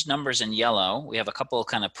change numbers in yellow, we have a couple of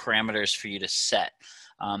kind of parameters for you to set.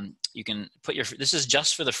 You can put this is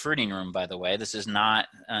just for the fruiting room, by the way. This is not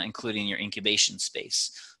including your incubation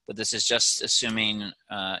space, but this is just assuming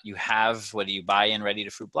you have, whether you buy in ready to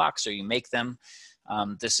fruit blocks or you make them.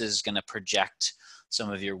 This is going to project some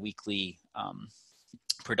of your weekly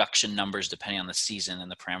production numbers depending on the season and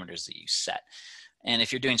the parameters that you set. And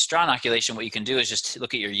if you're doing straw inoculation, what you can do is just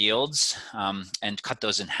look at your yields and cut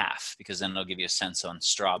those in half, because then it'll give you a sense on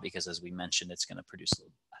straw, because as we mentioned, it's going to produce a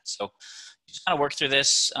little less. So you just kind of work through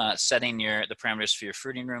this, setting the parameters for your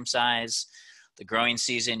fruiting room size. The growing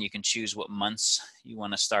season, you can choose what months you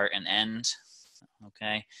want to start and end.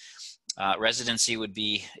 Okay. Residency would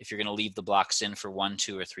be if you're going to leave the blocks in for 1,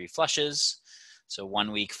 2, or 3 flushes. So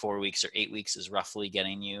 1 week, 4 weeks, or 8 weeks is roughly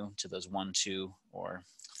getting you to those 1, 2, or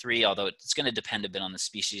 3, although it's going to depend a bit on the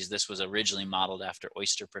species. This was originally modeled after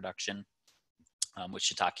oyster production,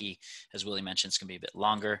 which shiitake, as Willie mentioned, is going to be a bit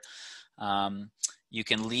longer. You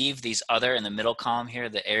can leave these other in the middle column here.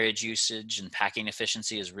 The airage usage and packing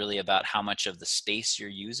efficiency is really about how much of the space you're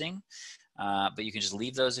using. but you can just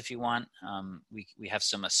leave those if you want. We have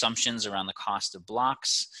some assumptions around the cost of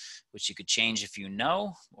blocks, which you could change if you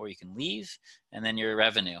know, or you can leave, and then your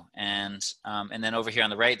revenue. And then over here on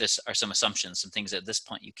the right, there are some assumptions, some things at this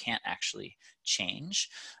point you can't actually change.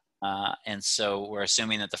 And so we're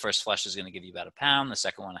assuming that the first flush is going to give you about a pound, the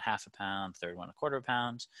second one a half a pound, third one a quarter of a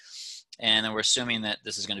pound. And then we're assuming that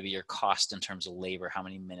this is going to be your cost in terms of labor, how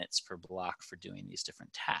many minutes per block for doing these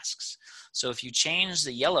different tasks. So if you change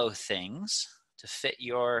the yellow things to fit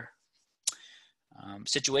your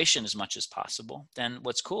situation as much as possible, then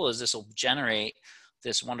what's cool is this will generate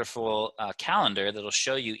this wonderful calendar that'll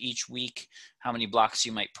show you each week how many blocks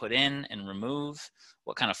you might put in and remove,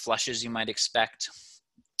 what kind of flushes you might expect,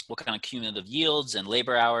 what kind of cumulative yields and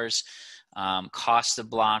labor hours, cost of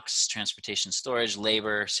blocks, transportation, storage,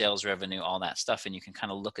 labor, sales revenue, all that stuff. And you can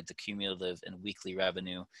kind of look at the cumulative and weekly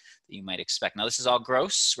revenue that you might expect. Now, this is all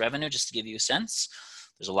gross revenue, just to give you a sense.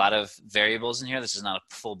 There's a lot of variables in here. This is not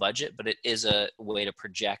a full budget, but it is a way to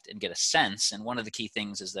project and get a sense. And one of the key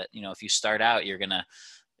things is that, you know, if you start out, you're going to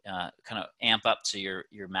kind of amp up to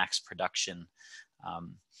your max production,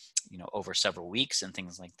 you know, over several weeks and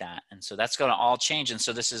things like that. And so that's going to all change. And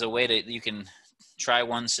so this is a way to, you can try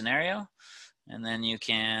one scenario, and then you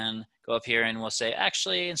can go up here and we'll say,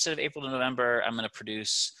 actually, instead of April to November, I'm going to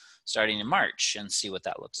produce starting in March and see what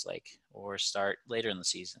that looks like, or start later in the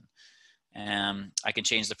season. And I can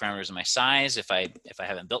change the parameters of my size. If I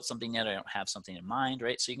haven't built something yet, I don't have something in mind,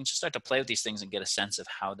 right? So you can just start to play with these things and get a sense of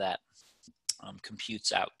how that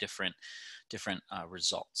computes out different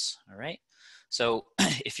results. All right. So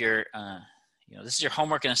if you're, you know, this is your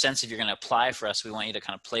homework in a sense. If you're going to apply for us, we want you to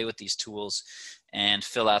kind of play with these tools and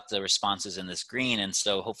fill out the responses in this green. And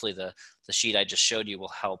so hopefully the sheet I just showed you will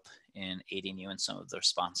help in aiding you in some of the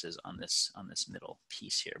responses on this middle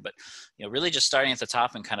piece here. But, you know, really just starting at the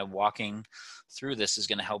top and kind of walking through this is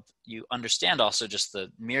going to help you understand also just the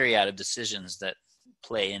myriad of decisions that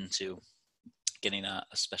play into getting a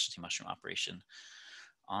specialty mushroom operation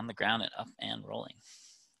on the ground and up and rolling.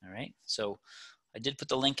 All right, so I did put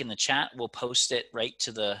the link in the chat. We'll post it right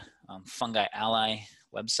to the Fungi Ally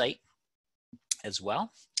website as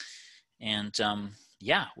well. And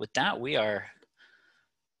yeah, with that, we are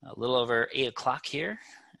a little over 8 o'clock here.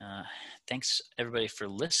 Thanks everybody for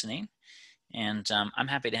listening. And I'm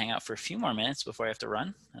happy to hang out for a few more minutes before I have to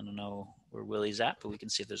run. I don't know where Willie's at, but we can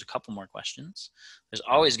see if there's a couple more questions. There's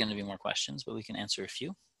always going to be more questions, but we can answer a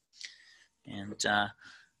few. And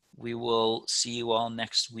we will see you all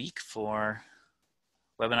next week for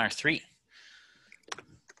webinar 3.